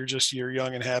it's like you're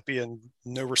young and happy and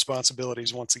no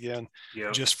responsibilities once again,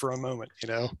 just for a moment,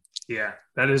 Yeah,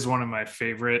 that is one of my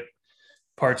favorite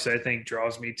parts that I think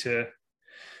draws me to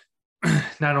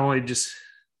not only just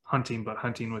hunting, but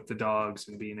hunting with the dogs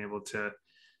and being able to,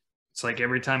 it's like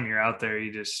every time you're out there,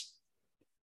 you're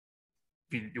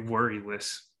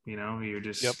worryless, you're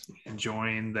just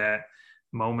enjoying that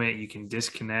moment. You can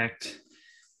disconnect,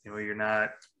 you're not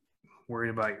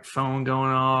worried about your phone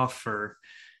going off or,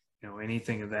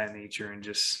 anything of that nature, and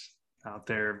just out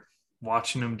there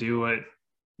watching them do what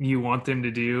you want them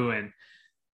to do. And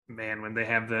man, when they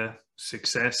have the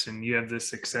success and you have the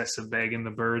success of bagging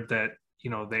the bird that,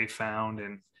 they found,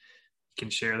 and can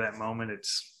share that moment,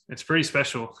 it's pretty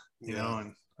special,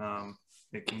 and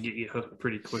it can get you hooked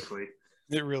pretty quickly.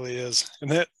 It really is.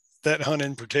 And that hunt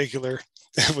in particular,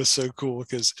 it was so cool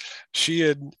because she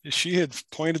had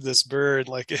pointed this bird.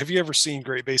 Like, have you ever seen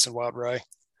Great Basin wild rye?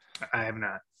 I have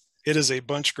not. It is a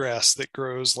bunch grass that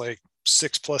grows like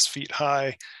 6+ feet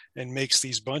high and makes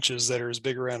these bunches that are as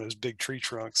big around as big tree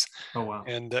trunks. Oh, wow.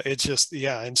 And it's just,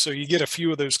 and so you get a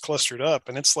few of those clustered up,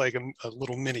 and it's like a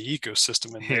little mini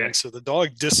ecosystem in there. Yeah. And so the dog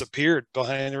disappeared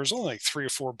behind, there was only like 3 or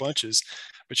 4 bunches,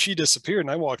 but she disappeared,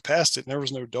 and I walked past it and there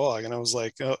was no dog. And I was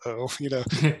like, uh-oh,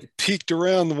 peeked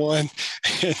around the one,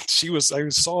 and I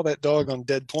saw that dog on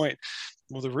dead point.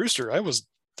 Well, the rooster, I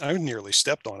nearly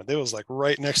stepped on it. It was like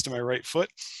right next to my right foot.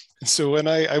 And so when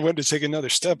I went to take another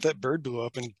step, that bird blew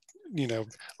up and,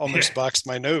 almost boxed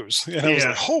my nose. And I was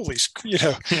like, holy,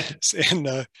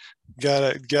 and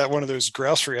got one of those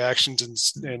grouse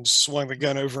reactions and swung the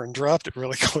gun over and dropped it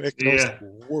really quick. And I was like,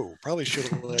 whoa, probably should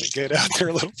have let it get out there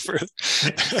a little further.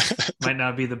 Might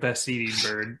not be the best eating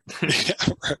bird. Right.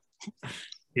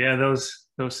 Yeah, those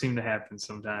seem to happen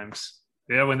sometimes.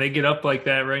 Yeah, when they get up like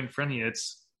that right in front of you,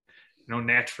 it's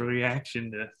natural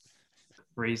reaction to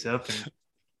raise up and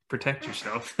protect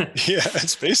yourself. Yeah,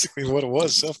 it's basically what it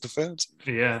was, self-defense.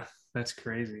 Yeah, that's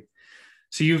crazy.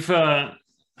 So you've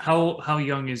how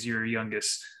young is your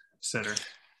youngest setter?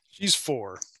 She's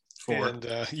 4. 4. And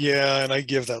and I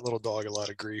give that little dog a lot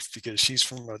of grief because she's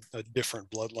from a different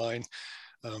bloodline.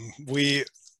 We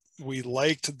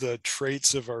liked the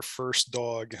traits of our first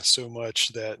dog so much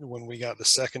that when we got the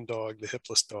second dog, the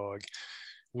hipless dog,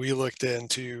 we looked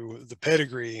into the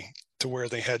pedigree to where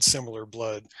they had similar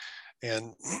blood.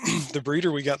 And the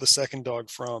breeder we got the second dog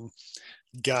from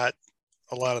got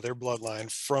a lot of their bloodline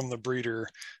from the breeder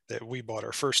that we bought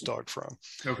our first dog from.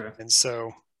 Okay. And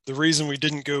so the reason we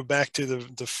didn't go back to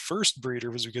the first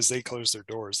breeder was because they closed their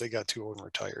doors. They got too old and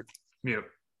retired. Yep.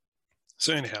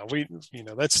 So anyhow, we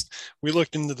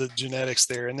looked into the genetics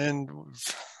there, and then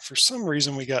for some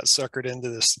reason we got suckered into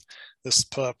this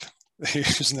pup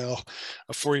who's now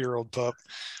a 4-year-old pup,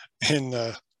 and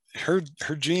her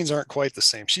genes aren't quite the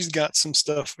same. She's got some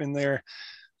stuff in there.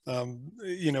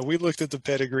 We looked at the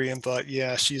pedigree and thought,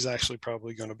 yeah, she's actually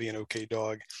probably going to be an okay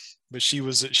dog, but she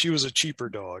was a cheaper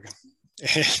dog,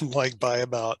 and like by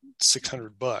about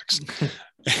 $600.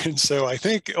 And so I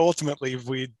think ultimately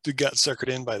we got suckered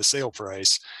in by the sale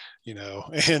price,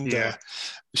 and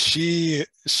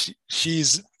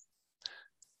she's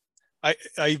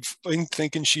I've been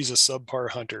thinking she's a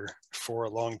subpar hunter for a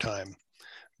long time,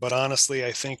 but honestly,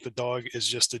 I think the dog is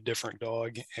just a different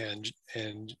dog, and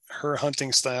her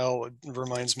hunting style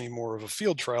reminds me more of a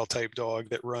field trial type dog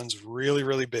that runs really,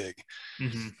 really big.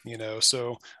 Mm-hmm.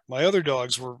 So my other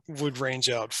dogs would range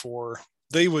out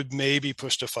they would maybe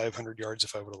push to 500 yards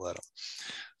if I would have let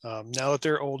them. Now that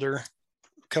they're older,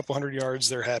 a couple 100 yards,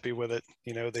 they're happy with it.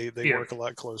 They work a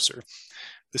lot closer.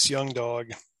 This young dog,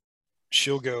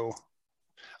 she'll go.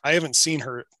 I haven't seen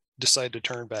her decide to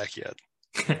turn back yet.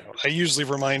 I usually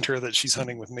remind her that she's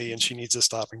hunting with me and she needs to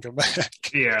stop and come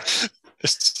back. Yeah.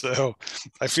 So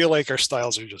I feel like our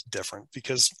styles are just different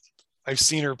because I've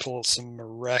seen her pull some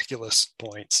miraculous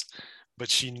points,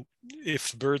 but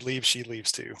if the bird leaves, she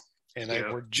leaves too. And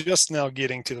we're just now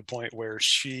getting to the point where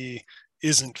she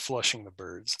isn't flushing the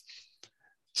birds.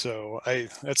 So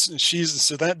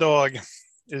that dog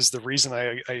is the reason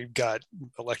I got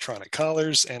electronic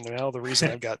collars, and now the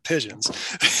reason I've got pigeons.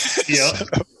 Yeah.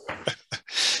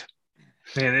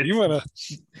 Man, you want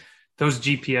those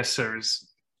GPS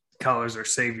collars are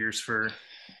saviors for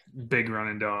big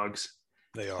running dogs.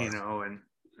 They are, and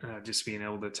just being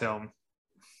able to tell them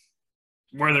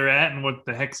where they're at and what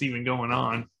the heck's even going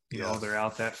on. you know, they're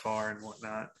out that far and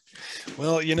whatnot.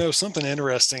 Well, you know, something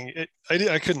interesting.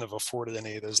 I couldn't have afforded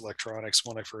any of those electronics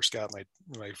when I first got my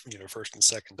you know, first and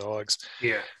second dogs.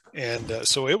 Yeah. And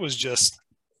so it was just,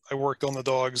 I worked on the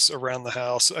dogs around the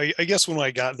house. I guess when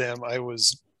I got them, I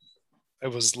was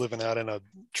living out in a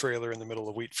trailer in the middle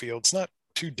of wheat fields, not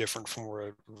too different from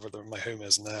where my home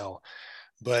is now.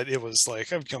 But it was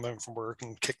like, I'd come home from work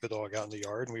and kick the dog out in the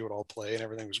yard and we would all play and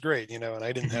everything was great, you know, and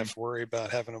I didn't have to worry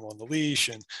about having them on the leash.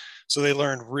 And so they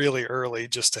learned really early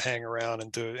just to hang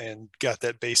around and got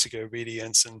that basic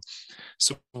obedience. And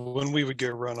so when we would go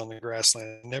run on the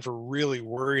grassland, never really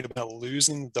worried about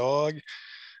losing the dog.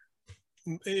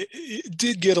 It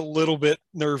did get a little bit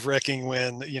nerve-wracking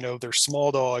when, you know, they're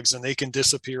small dogs and they can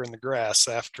disappear in the grass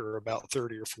after about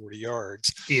 30 or 40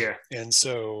 yards. Yeah. And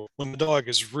so when the dog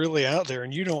is really out there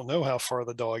and you don't know how far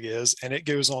the dog is and it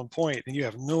goes on point and you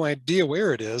have no idea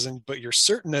where it is, but you're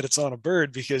certain that it's on a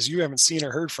bird because you haven't seen or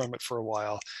heard from it for a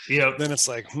while. Yeah. Then it's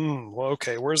like, well,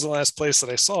 okay, where's the last place that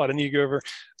I saw it? And you go over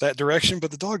that direction, but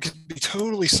the dog could be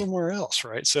totally somewhere else,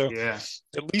 right? So Yeah.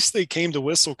 at least they came to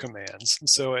whistle commands.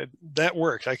 So that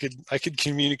worked. I could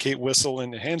communicate whistle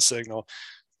and hand signal,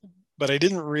 but I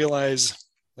didn't realize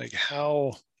like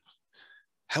how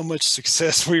much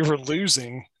success we were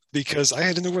losing because I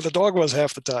had to know where the dog was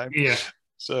half the time. Yeah.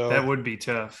 So that would be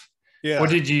tough. Yeah.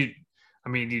 What did you, I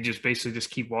mean, you just basically just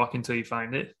keep walking until you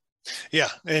find it? Yeah.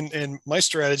 And my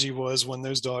strategy was when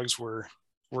those dogs were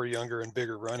younger and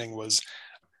bigger running was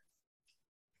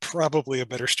probably a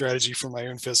better strategy for my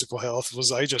own physical health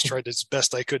was I just tried as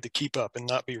best I could to keep up and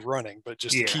not be running, but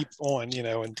just keep on, you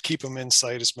know, and keep them in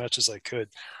sight as much as I could.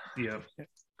 Yeah.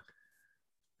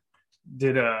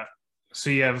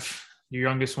 So you have your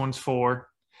youngest one's 4.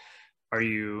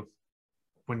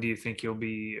 When do you think are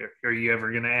you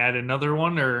ever going to add another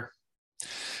one or?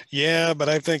 Yeah, but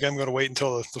I think I'm going to wait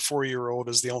until the 4-year-old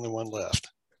is the only one left.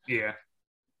 Yeah.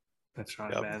 That's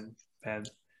not bad.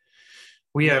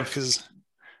 Because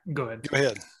go ahead. Go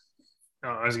ahead. Oh,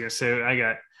 I was going to say,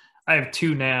 I have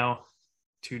 2 now,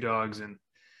 2 dogs, and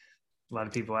a lot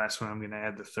of people ask when I'm going to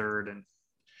add the third. And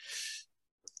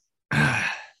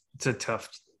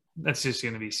that's just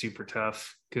going to be super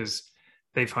tough because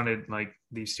they've hunted, like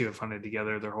these 2 have hunted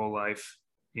together their whole life,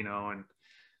 you know, and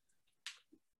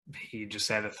he just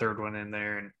had a third one in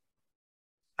there. And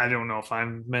I don't know if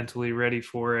I'm mentally ready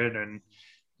for it. And,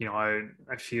 you know,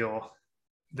 I feel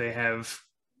they have,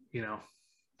 you know,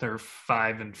 they're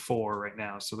 5 and 4 right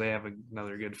now. So they have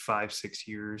another good 5-6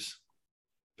 years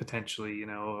potentially, you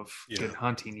know, of good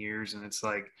hunting years. And it's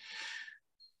like,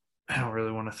 I don't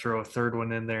really want to throw a third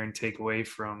one in there and take away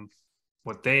from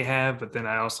what they have. But then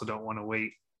I also don't want to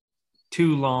wait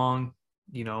too long,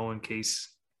 you know, in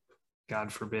case,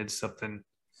 God forbid, something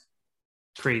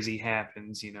crazy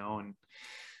happens, you know. And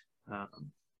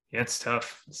it's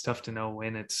tough. It's tough to know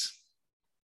when it's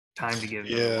time to get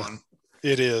another one.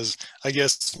 It is. I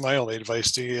guess my only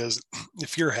advice to you is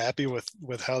if you're happy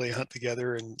with how they hunt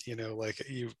together and, you know, like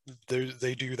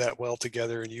they do that well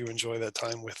together and you enjoy that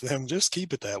time with them, just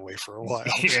keep it that way for a while.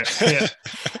 Yeah.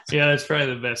 That's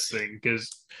probably the best thing. Cause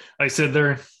like I said,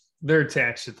 they're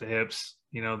attached at the hips,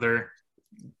 you know, they're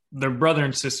brother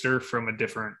and sister from a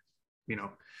different, you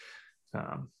know,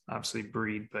 obviously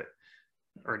breed,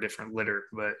 or a different litter,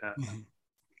 but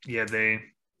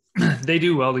they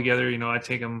do well together. You know, I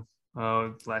take them,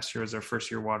 last year was their first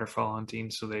year waterfowl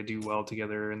hunting, so they do well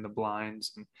together in the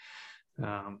blinds.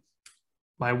 And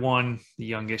my one, the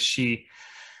youngest,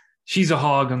 she's a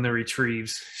hog on the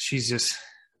retrieves. She's just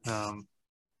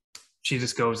she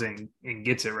just goes in and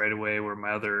gets it right away, where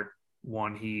my other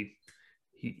one, he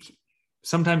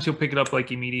sometimes he'll pick it up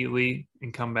like immediately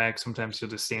and come back. Sometimes he'll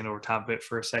just stand over top of it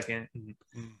for a second, and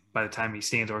by the time he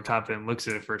stands over top of it and looks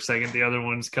at it for a second, the other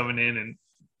one's coming in and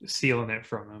stealing it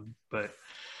from him. But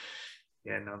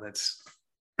yeah, no, that's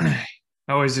I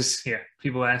always just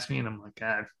people ask me and I'm like,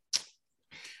 God,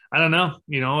 I don't know,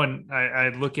 you know. And I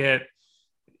look at,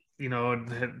 you know,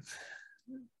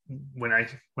 when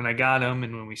I got him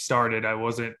and when we started, I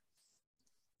wasn't,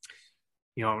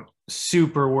 you know,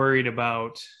 super worried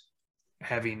about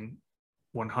having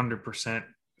 100%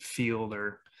 field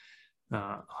or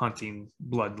hunting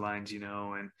bloodlines, you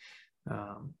know. And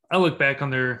I look back on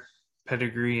their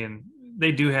pedigree and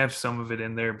they do have some of it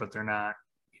in there, but they're not,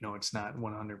 you know, it's not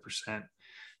 100%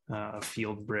 a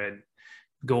field bred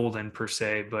golden per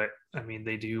se. But I mean,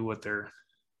 they do what they're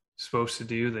supposed to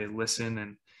do. They listen,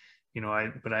 and, you know,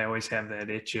 I always have that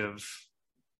itch of,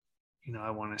 you know,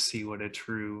 I want to see what a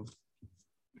true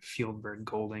field bred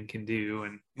golden can do.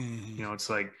 And, you know, it's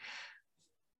like,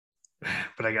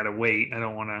 but I got to wait. I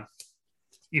don't want to,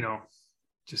 you know,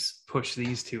 just push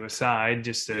these two aside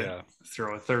just to Yeah.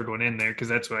 throw a third one in there. Cause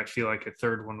that's what I feel like a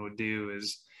third one would do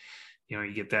is, you know,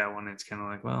 you get that one. It's kind of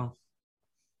like, well,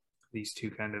 these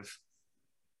two kind of,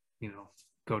 you know,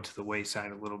 go to the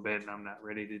wayside a little bit, and I'm not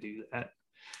ready to do that.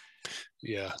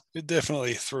 Yeah. It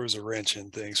definitely throws a wrench in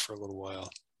things for a little while.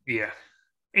 Yeah.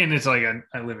 And it's like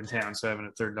I live in town, so having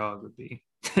a third dog would be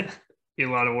a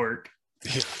lot of work.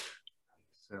 Yeah.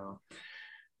 So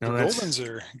The no,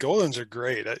 Goldens are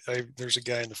great. There's a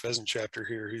guy in the pheasant chapter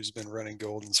here who's been running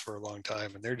Goldens for a long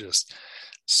time, and they're just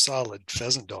solid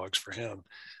pheasant dogs for him.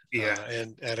 yeah,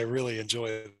 And I really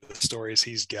enjoy the stories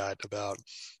he's got about,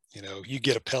 you know, you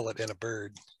get a pellet in a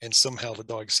bird and somehow the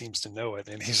dog seems to know it.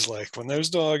 And he's like, when those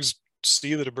dogs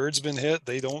see that a bird's been hit,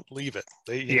 they don't leave it.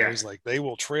 You know, he's like, they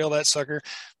will trail that sucker.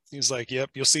 He's like, yep,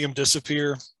 you'll see him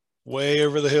disappear way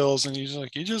over the hills. And he's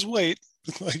like, you just wait.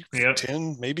 Like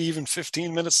 10, maybe even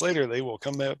 15 minutes later, they will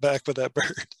come back with that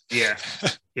bird. Yeah.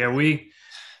 Yeah. We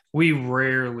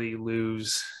rarely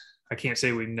lose. I can't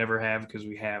say we never have, because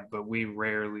we have, but we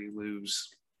rarely lose,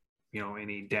 you know,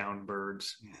 any down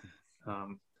birds.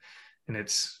 And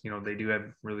it's, you know, they do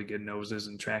have really good noses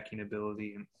and tracking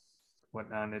ability and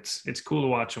whatnot. And it's cool to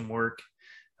watch them work.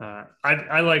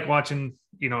 I like watching,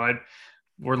 you know,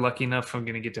 we're lucky enough, I'm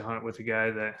going to get to hunt with a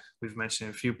guy that we've mentioned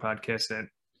in a few podcasts, that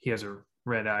he has a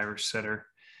red Irish setter.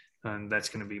 And that's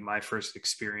going to be my first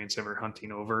experience ever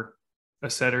hunting over a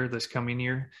setter this coming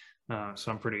year.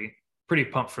 So I'm pretty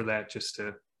pumped for that, just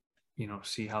to, you know,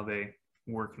 see how they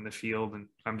work in the field. And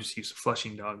I'm just used to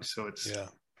flushing dogs, so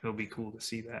it'll be cool to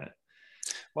see that.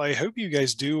 Well, I hope you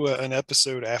guys do an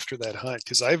episode after that hunt,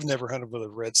 because I've never hunted with a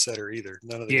red setter either.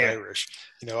 None of the Irish.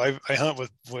 You know, I hunt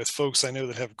with folks I know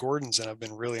that have Gordons, and I've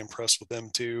been really impressed with them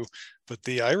too. But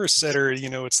the Irish setter, you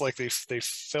know, it's like they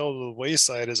fell to the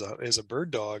wayside as a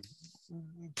bird dog,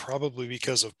 probably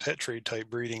because of pet trade type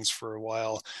breedings for a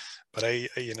while. But I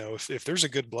you know, if there's a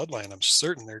good bloodline, I'm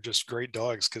certain they're just great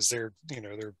dogs, because they're, you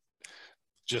know, they're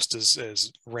just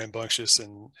as rambunctious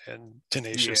and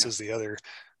tenacious as the other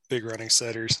big running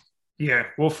setters. Yeah,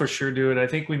 we'll for sure do it. I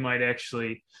think we might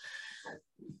actually,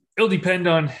 it'll depend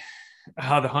on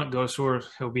how the hunt goes. So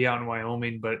he'll be out in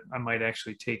Wyoming, but I might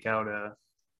actually take out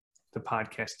the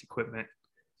podcast equipment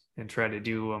and try to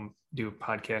do a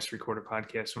podcast, record a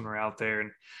podcast when we're out there.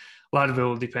 And a lot of it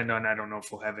will depend on, I don't know if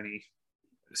we'll have any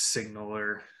signal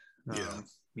or,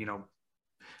 you know,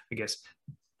 I guess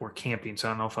we're camping, so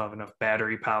I don't know if I have enough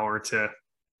battery power to,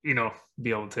 you know,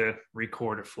 be able to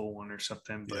record a full one or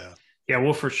something. But yeah,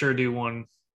 we'll for sure do one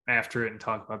after it and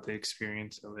talk about the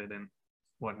experience of it and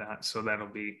whatnot. So that'll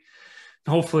be,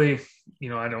 hopefully,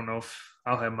 you know, I don't know if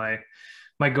I'll have my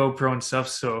GoPro and stuff.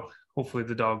 So hopefully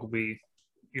the dog will be,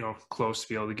 you know, close to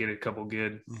be able to get a couple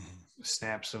good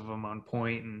snaps of them on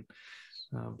point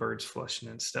and birds flushing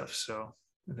and stuff. So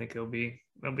I think it'll be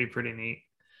pretty neat.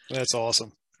 That's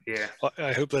awesome. Yeah.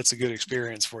 I hope that's a good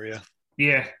experience for you.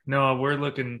 Yeah, no, we're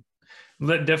definitely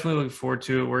looking forward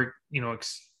to it. We're, you know,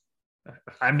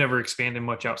 I've never expanded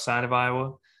much outside of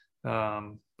Iowa,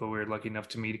 but we're lucky enough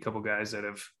to meet a couple guys that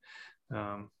have,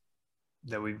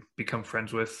 that we've become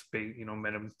friends with. They, you know,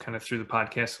 met them kind of through the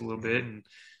podcast a little bit,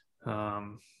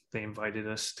 and they invited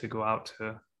us to go out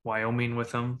to Wyoming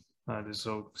with them. There's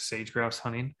sage grouse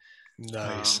hunting.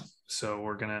 Nice. So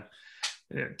we're gonna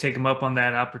take them up on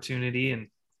that opportunity, and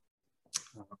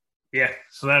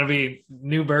so that'll be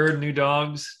new bird, new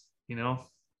dogs, you know,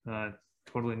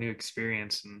 totally new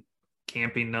experience and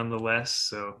camping nonetheless.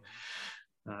 So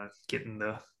getting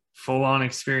the full on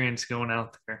experience going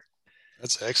out there.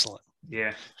 That's excellent.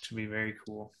 Yeah, should be very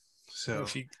cool. So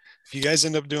if you guys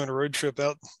end up doing a road trip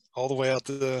out all the way out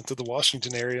to the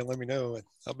Washington area, let me know, and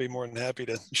I'll be more than happy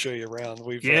to show you around.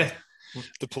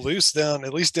 The Palouse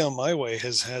at least down my way,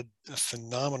 has had a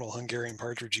phenomenal Hungarian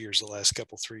partridge years the last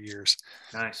 3 years.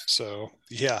 Nice. So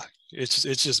yeah, it's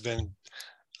just been,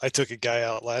 I took a guy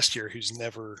out last year who's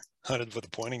never hunted with a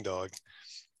pointing dog,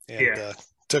 and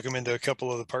took him into a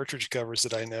couple of the partridge covers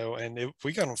that I know. And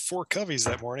we got him 4 coveys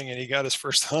that morning, and he got his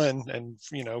first hunt, and,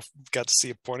 you know, got to see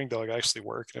a pointing dog actually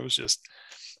work. And it was just,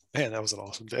 man, that was an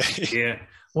awesome day. Yeah.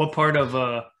 What part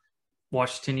of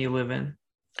Washington you live in?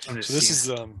 So this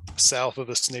is south of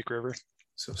the Snake River.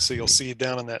 So you'll see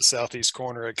down in that southeast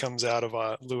corner, it comes out of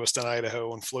Lewiston,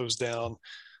 Idaho, and flows down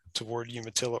toward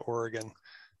Umatilla, Oregon.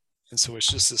 And so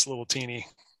it's just this little teeny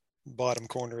bottom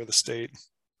corner of the state.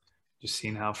 Just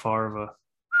seeing how far of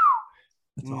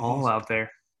it's a haul out there.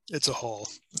 It's a haul.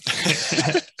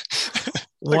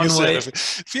 One way.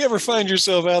 If you ever find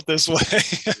yourself out this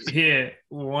way.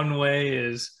 One way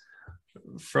is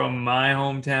from my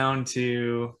hometown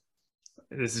to,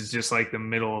 this is just like the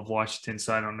middle of Washington,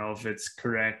 so I don't know if it's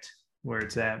correct. where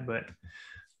it's at, but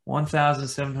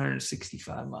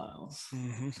 1,765 miles.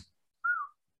 Mm-hmm.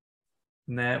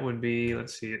 And that would be,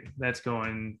 let's see, that's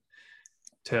going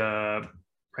to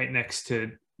right next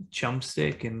to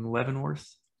Chumstick and Leavenworth.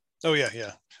 Oh yeah,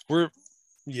 yeah.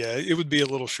 It would be a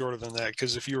little shorter than that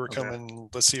because if you were coming,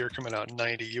 let's say you're coming out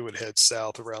 90, you would head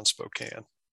south around Spokane.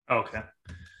 Okay,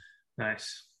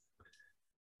 nice.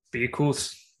 Be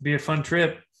a fun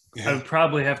trip. Yeah. I would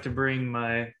probably have to bring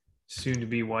my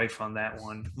soon-to-be wife on that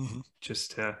one,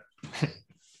 just to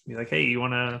be like, hey, you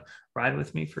want to ride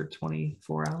with me for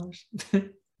 24 hours? I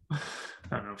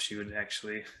don't know if she would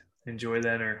actually enjoy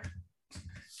that or.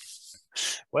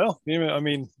 Well, I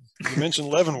mean, you mentioned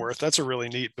Leavenworth. That's a really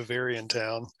neat Bavarian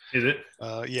town. Is it?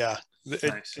 Yeah.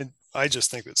 Nice. I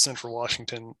just think that Central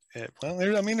Washington,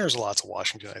 there's lots of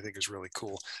Washington I think is really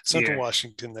cool. Central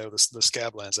Washington, though, the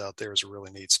Scablands out there is a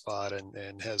really neat spot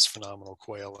and has phenomenal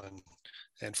quail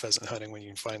and pheasant hunting when you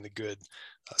can find the good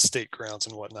state grounds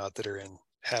and whatnot that are in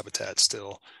habitat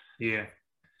still. Yeah.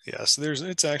 Yeah. So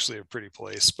it's actually a pretty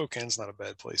place. Spokane's not a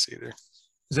bad place either.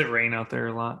 Does it rain out there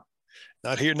a lot?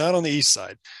 Not here, not on the east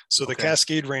side. So the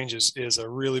Cascade Range causes a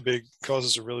really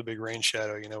big rain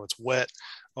shadow. It's wet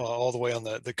all the way on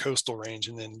the coastal range.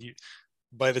 And then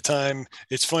by the time,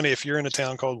 it's funny, if you're in a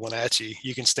town called Wenatchee,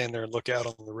 you can stand there and look out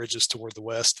on the ridges toward the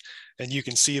west and you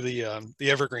can see the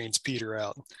evergreens peter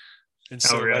out. And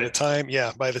so by the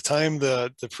time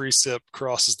the precip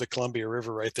crosses the Columbia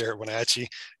River right there at Wenatchee,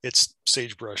 it's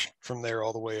sagebrush from there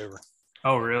all the way over.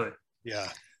 Oh, really? Yeah.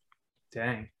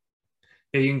 Dang.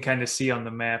 Yeah, you can kind of see on the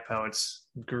map how it's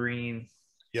green.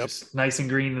 Yep. Just nice and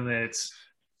green, and then it's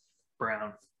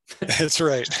brown. That's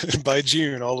right. By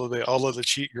June, all of the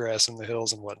cheatgrass in the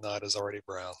hills and whatnot is already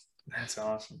brown. That's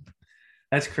awesome.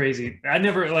 That's crazy. I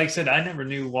never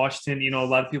knew Washington. A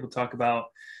lot of people talk about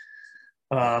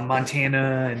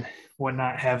Montana and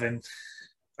whatnot having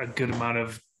a good amount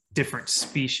of different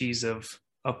species of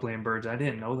upland birds. I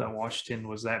didn't know that Washington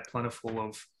was that plentiful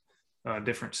of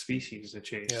different species to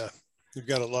chase. Yeah. We've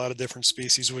got a lot of different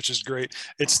species, which is great.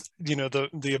 It's,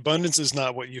 the abundance is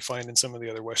not what you find in some of the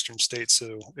other Western states.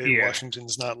 So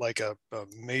Washington's not like a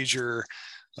major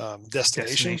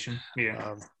destination.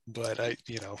 Yeah. But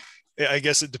I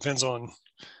guess it depends on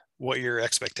what your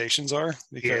expectations are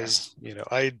because,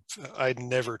 I'd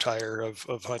never tire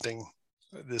of hunting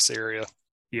this area.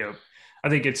 Yeah. I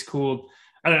think it's cool.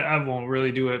 I won't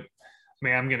really do it. I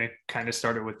mean, I'm going to kind of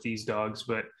start it with these dogs,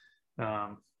 but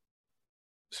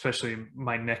especially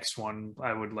my next one,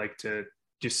 I would like to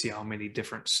just see how many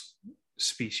different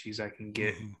species I can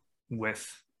get with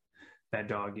that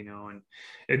dog, and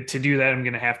to do that, I'm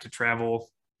going to have to travel,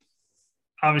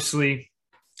 obviously,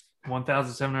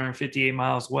 1,758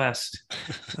 miles west,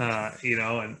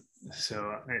 and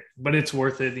so, but it's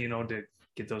worth it, to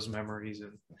get those memories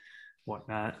and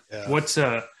whatnot. Yeah. What's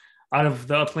out of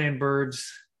the upland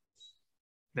birds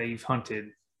that you've hunted,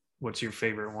 what's your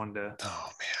favorite one to? Oh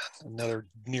man, another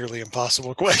nearly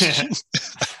impossible question.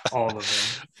 All of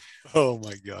them. Oh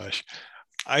my gosh.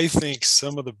 I think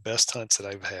some of the best hunts that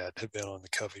I've had have been on the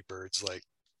covey birds like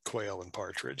quail and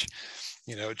partridge.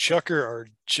 Chukar are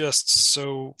just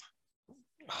so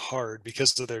hard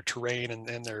because of their terrain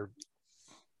and their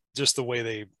just the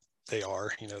way they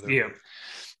are,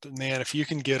 But man, if you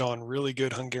can get on really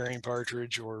good Hungarian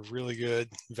partridge or really good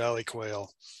valley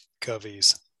quail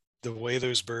coveys, the way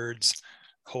those birds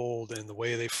hold and the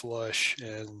way they flush,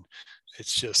 and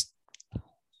it's just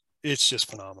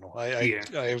phenomenal.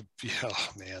 Oh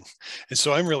man. And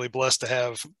so I'm really blessed to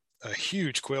have a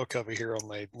huge quail covey here on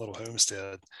my little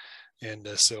homestead. And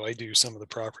so I do some of the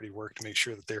property work to make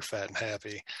sure that they're fat and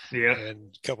happy. Yeah.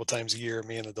 And a couple of times a year,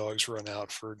 me and the dogs run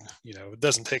out for, it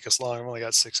doesn't take us long. I've only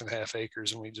got 6.5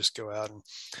 acres and we just go out and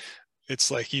it's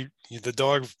like the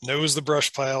dog knows the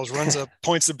brush piles, runs up,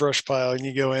 points the brush pile, and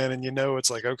you go in and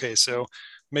it's like, okay, so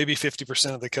maybe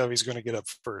 50% of the covey is going to get up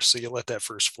first. So you let that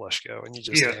first flush go and you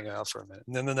just hang out for a minute.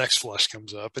 And then the next flush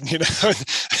comes up and,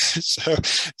 so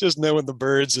just knowing the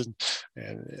birds and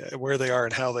where they are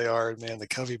and how they are, man, the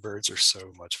covey birds are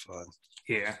so much fun.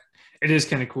 Yeah, it is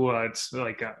kind of cool. It's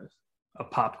like a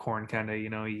popcorn kind of,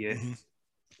 you get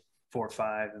 4 or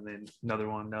 5 and then another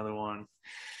one.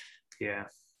 Yeah.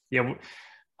 Yeah,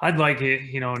 I'd like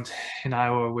it, in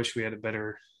Iowa, I wish we had a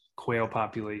better quail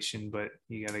population, but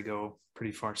you got to go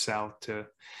pretty far south and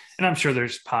I'm sure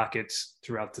there's pockets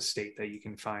throughout the state that you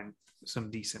can find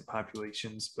some decent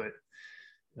populations, but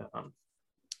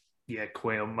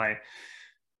quail,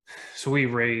 so we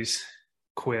raise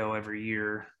quail every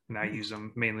year and I use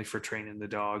them mainly for training the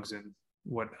dogs and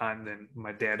whatnot. And then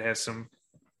my dad has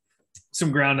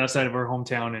some ground outside of our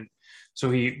hometown. And so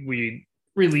we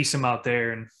release them out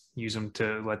there and use them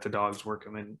to let the dogs work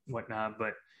them and whatnot.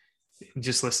 But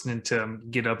just listening to them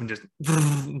get up and just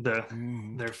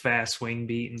their fast wing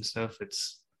beat and stuff,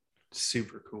 it's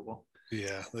super cool.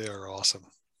 Yeah, they are awesome.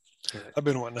 I've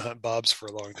been wanting to hunt bobs for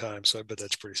a long time, so I bet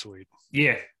that's pretty sweet.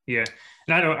 Yeah.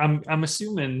 And I'm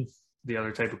assuming the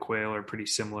other type of quail are pretty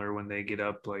similar when they get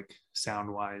up, like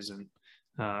sound wise and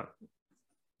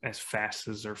as fast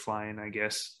as they're flying. I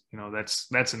guess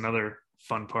that's another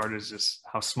fun part, is just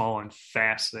how small and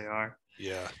fast they are.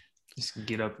 Yeah, just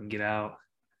get up and get out.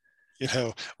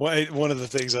 One of the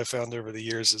things I found over the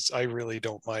years is I really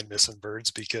don't mind missing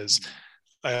birds, because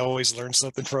I always learn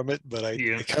something from it, but I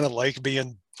kind of like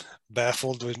being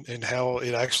baffled in how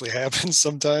it actually happens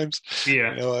sometimes.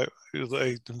 Yeah.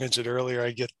 I mentioned earlier,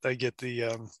 I get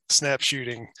the snap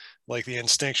shooting, like the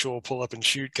instinctual pull up and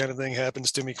shoot kind of thing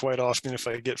happens to me quite often if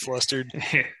I get flustered.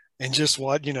 And just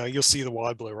you'll see the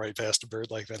wad blow right past a bird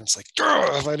like that. And it's like,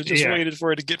 if I'd have just waited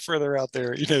for it to get further out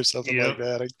there, something like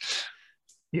that.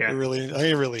 I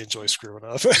really enjoy screwing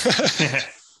up.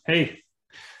 Hey,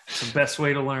 it's the best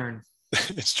way to learn.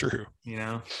 It's true.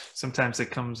 Sometimes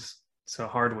it's a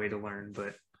hard way to learn,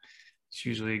 but it's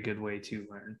usually a good way to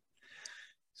learn.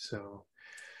 So,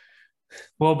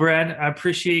 well, Brad, I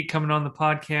appreciate you coming on the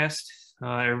podcast.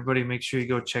 Everybody, make sure you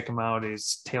go check him out.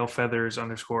 It's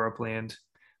tailfeathers_upland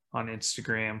on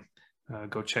Instagram.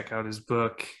 Go check out his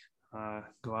book.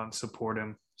 Go out and support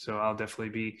him. So I'll definitely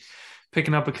be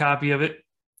picking up a copy of it.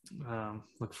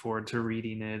 Look forward to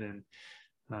reading it. And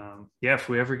if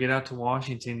we ever get out to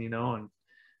Washington, and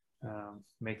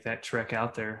make that trek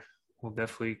out there, we'll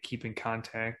definitely keep in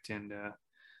contact, and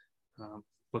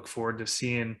look forward to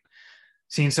seeing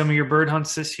some of your bird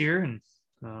hunts this year, and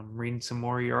reading some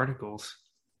more of your articles.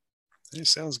 Hey,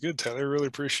 sounds good, Tyler. I really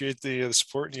appreciate the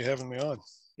support and you having me on.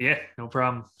 Yeah, no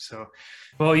problem. So,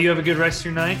 well, you have a good rest of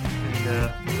your night,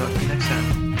 and we'll talk to you next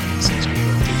time. Sounds good.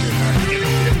 Take care.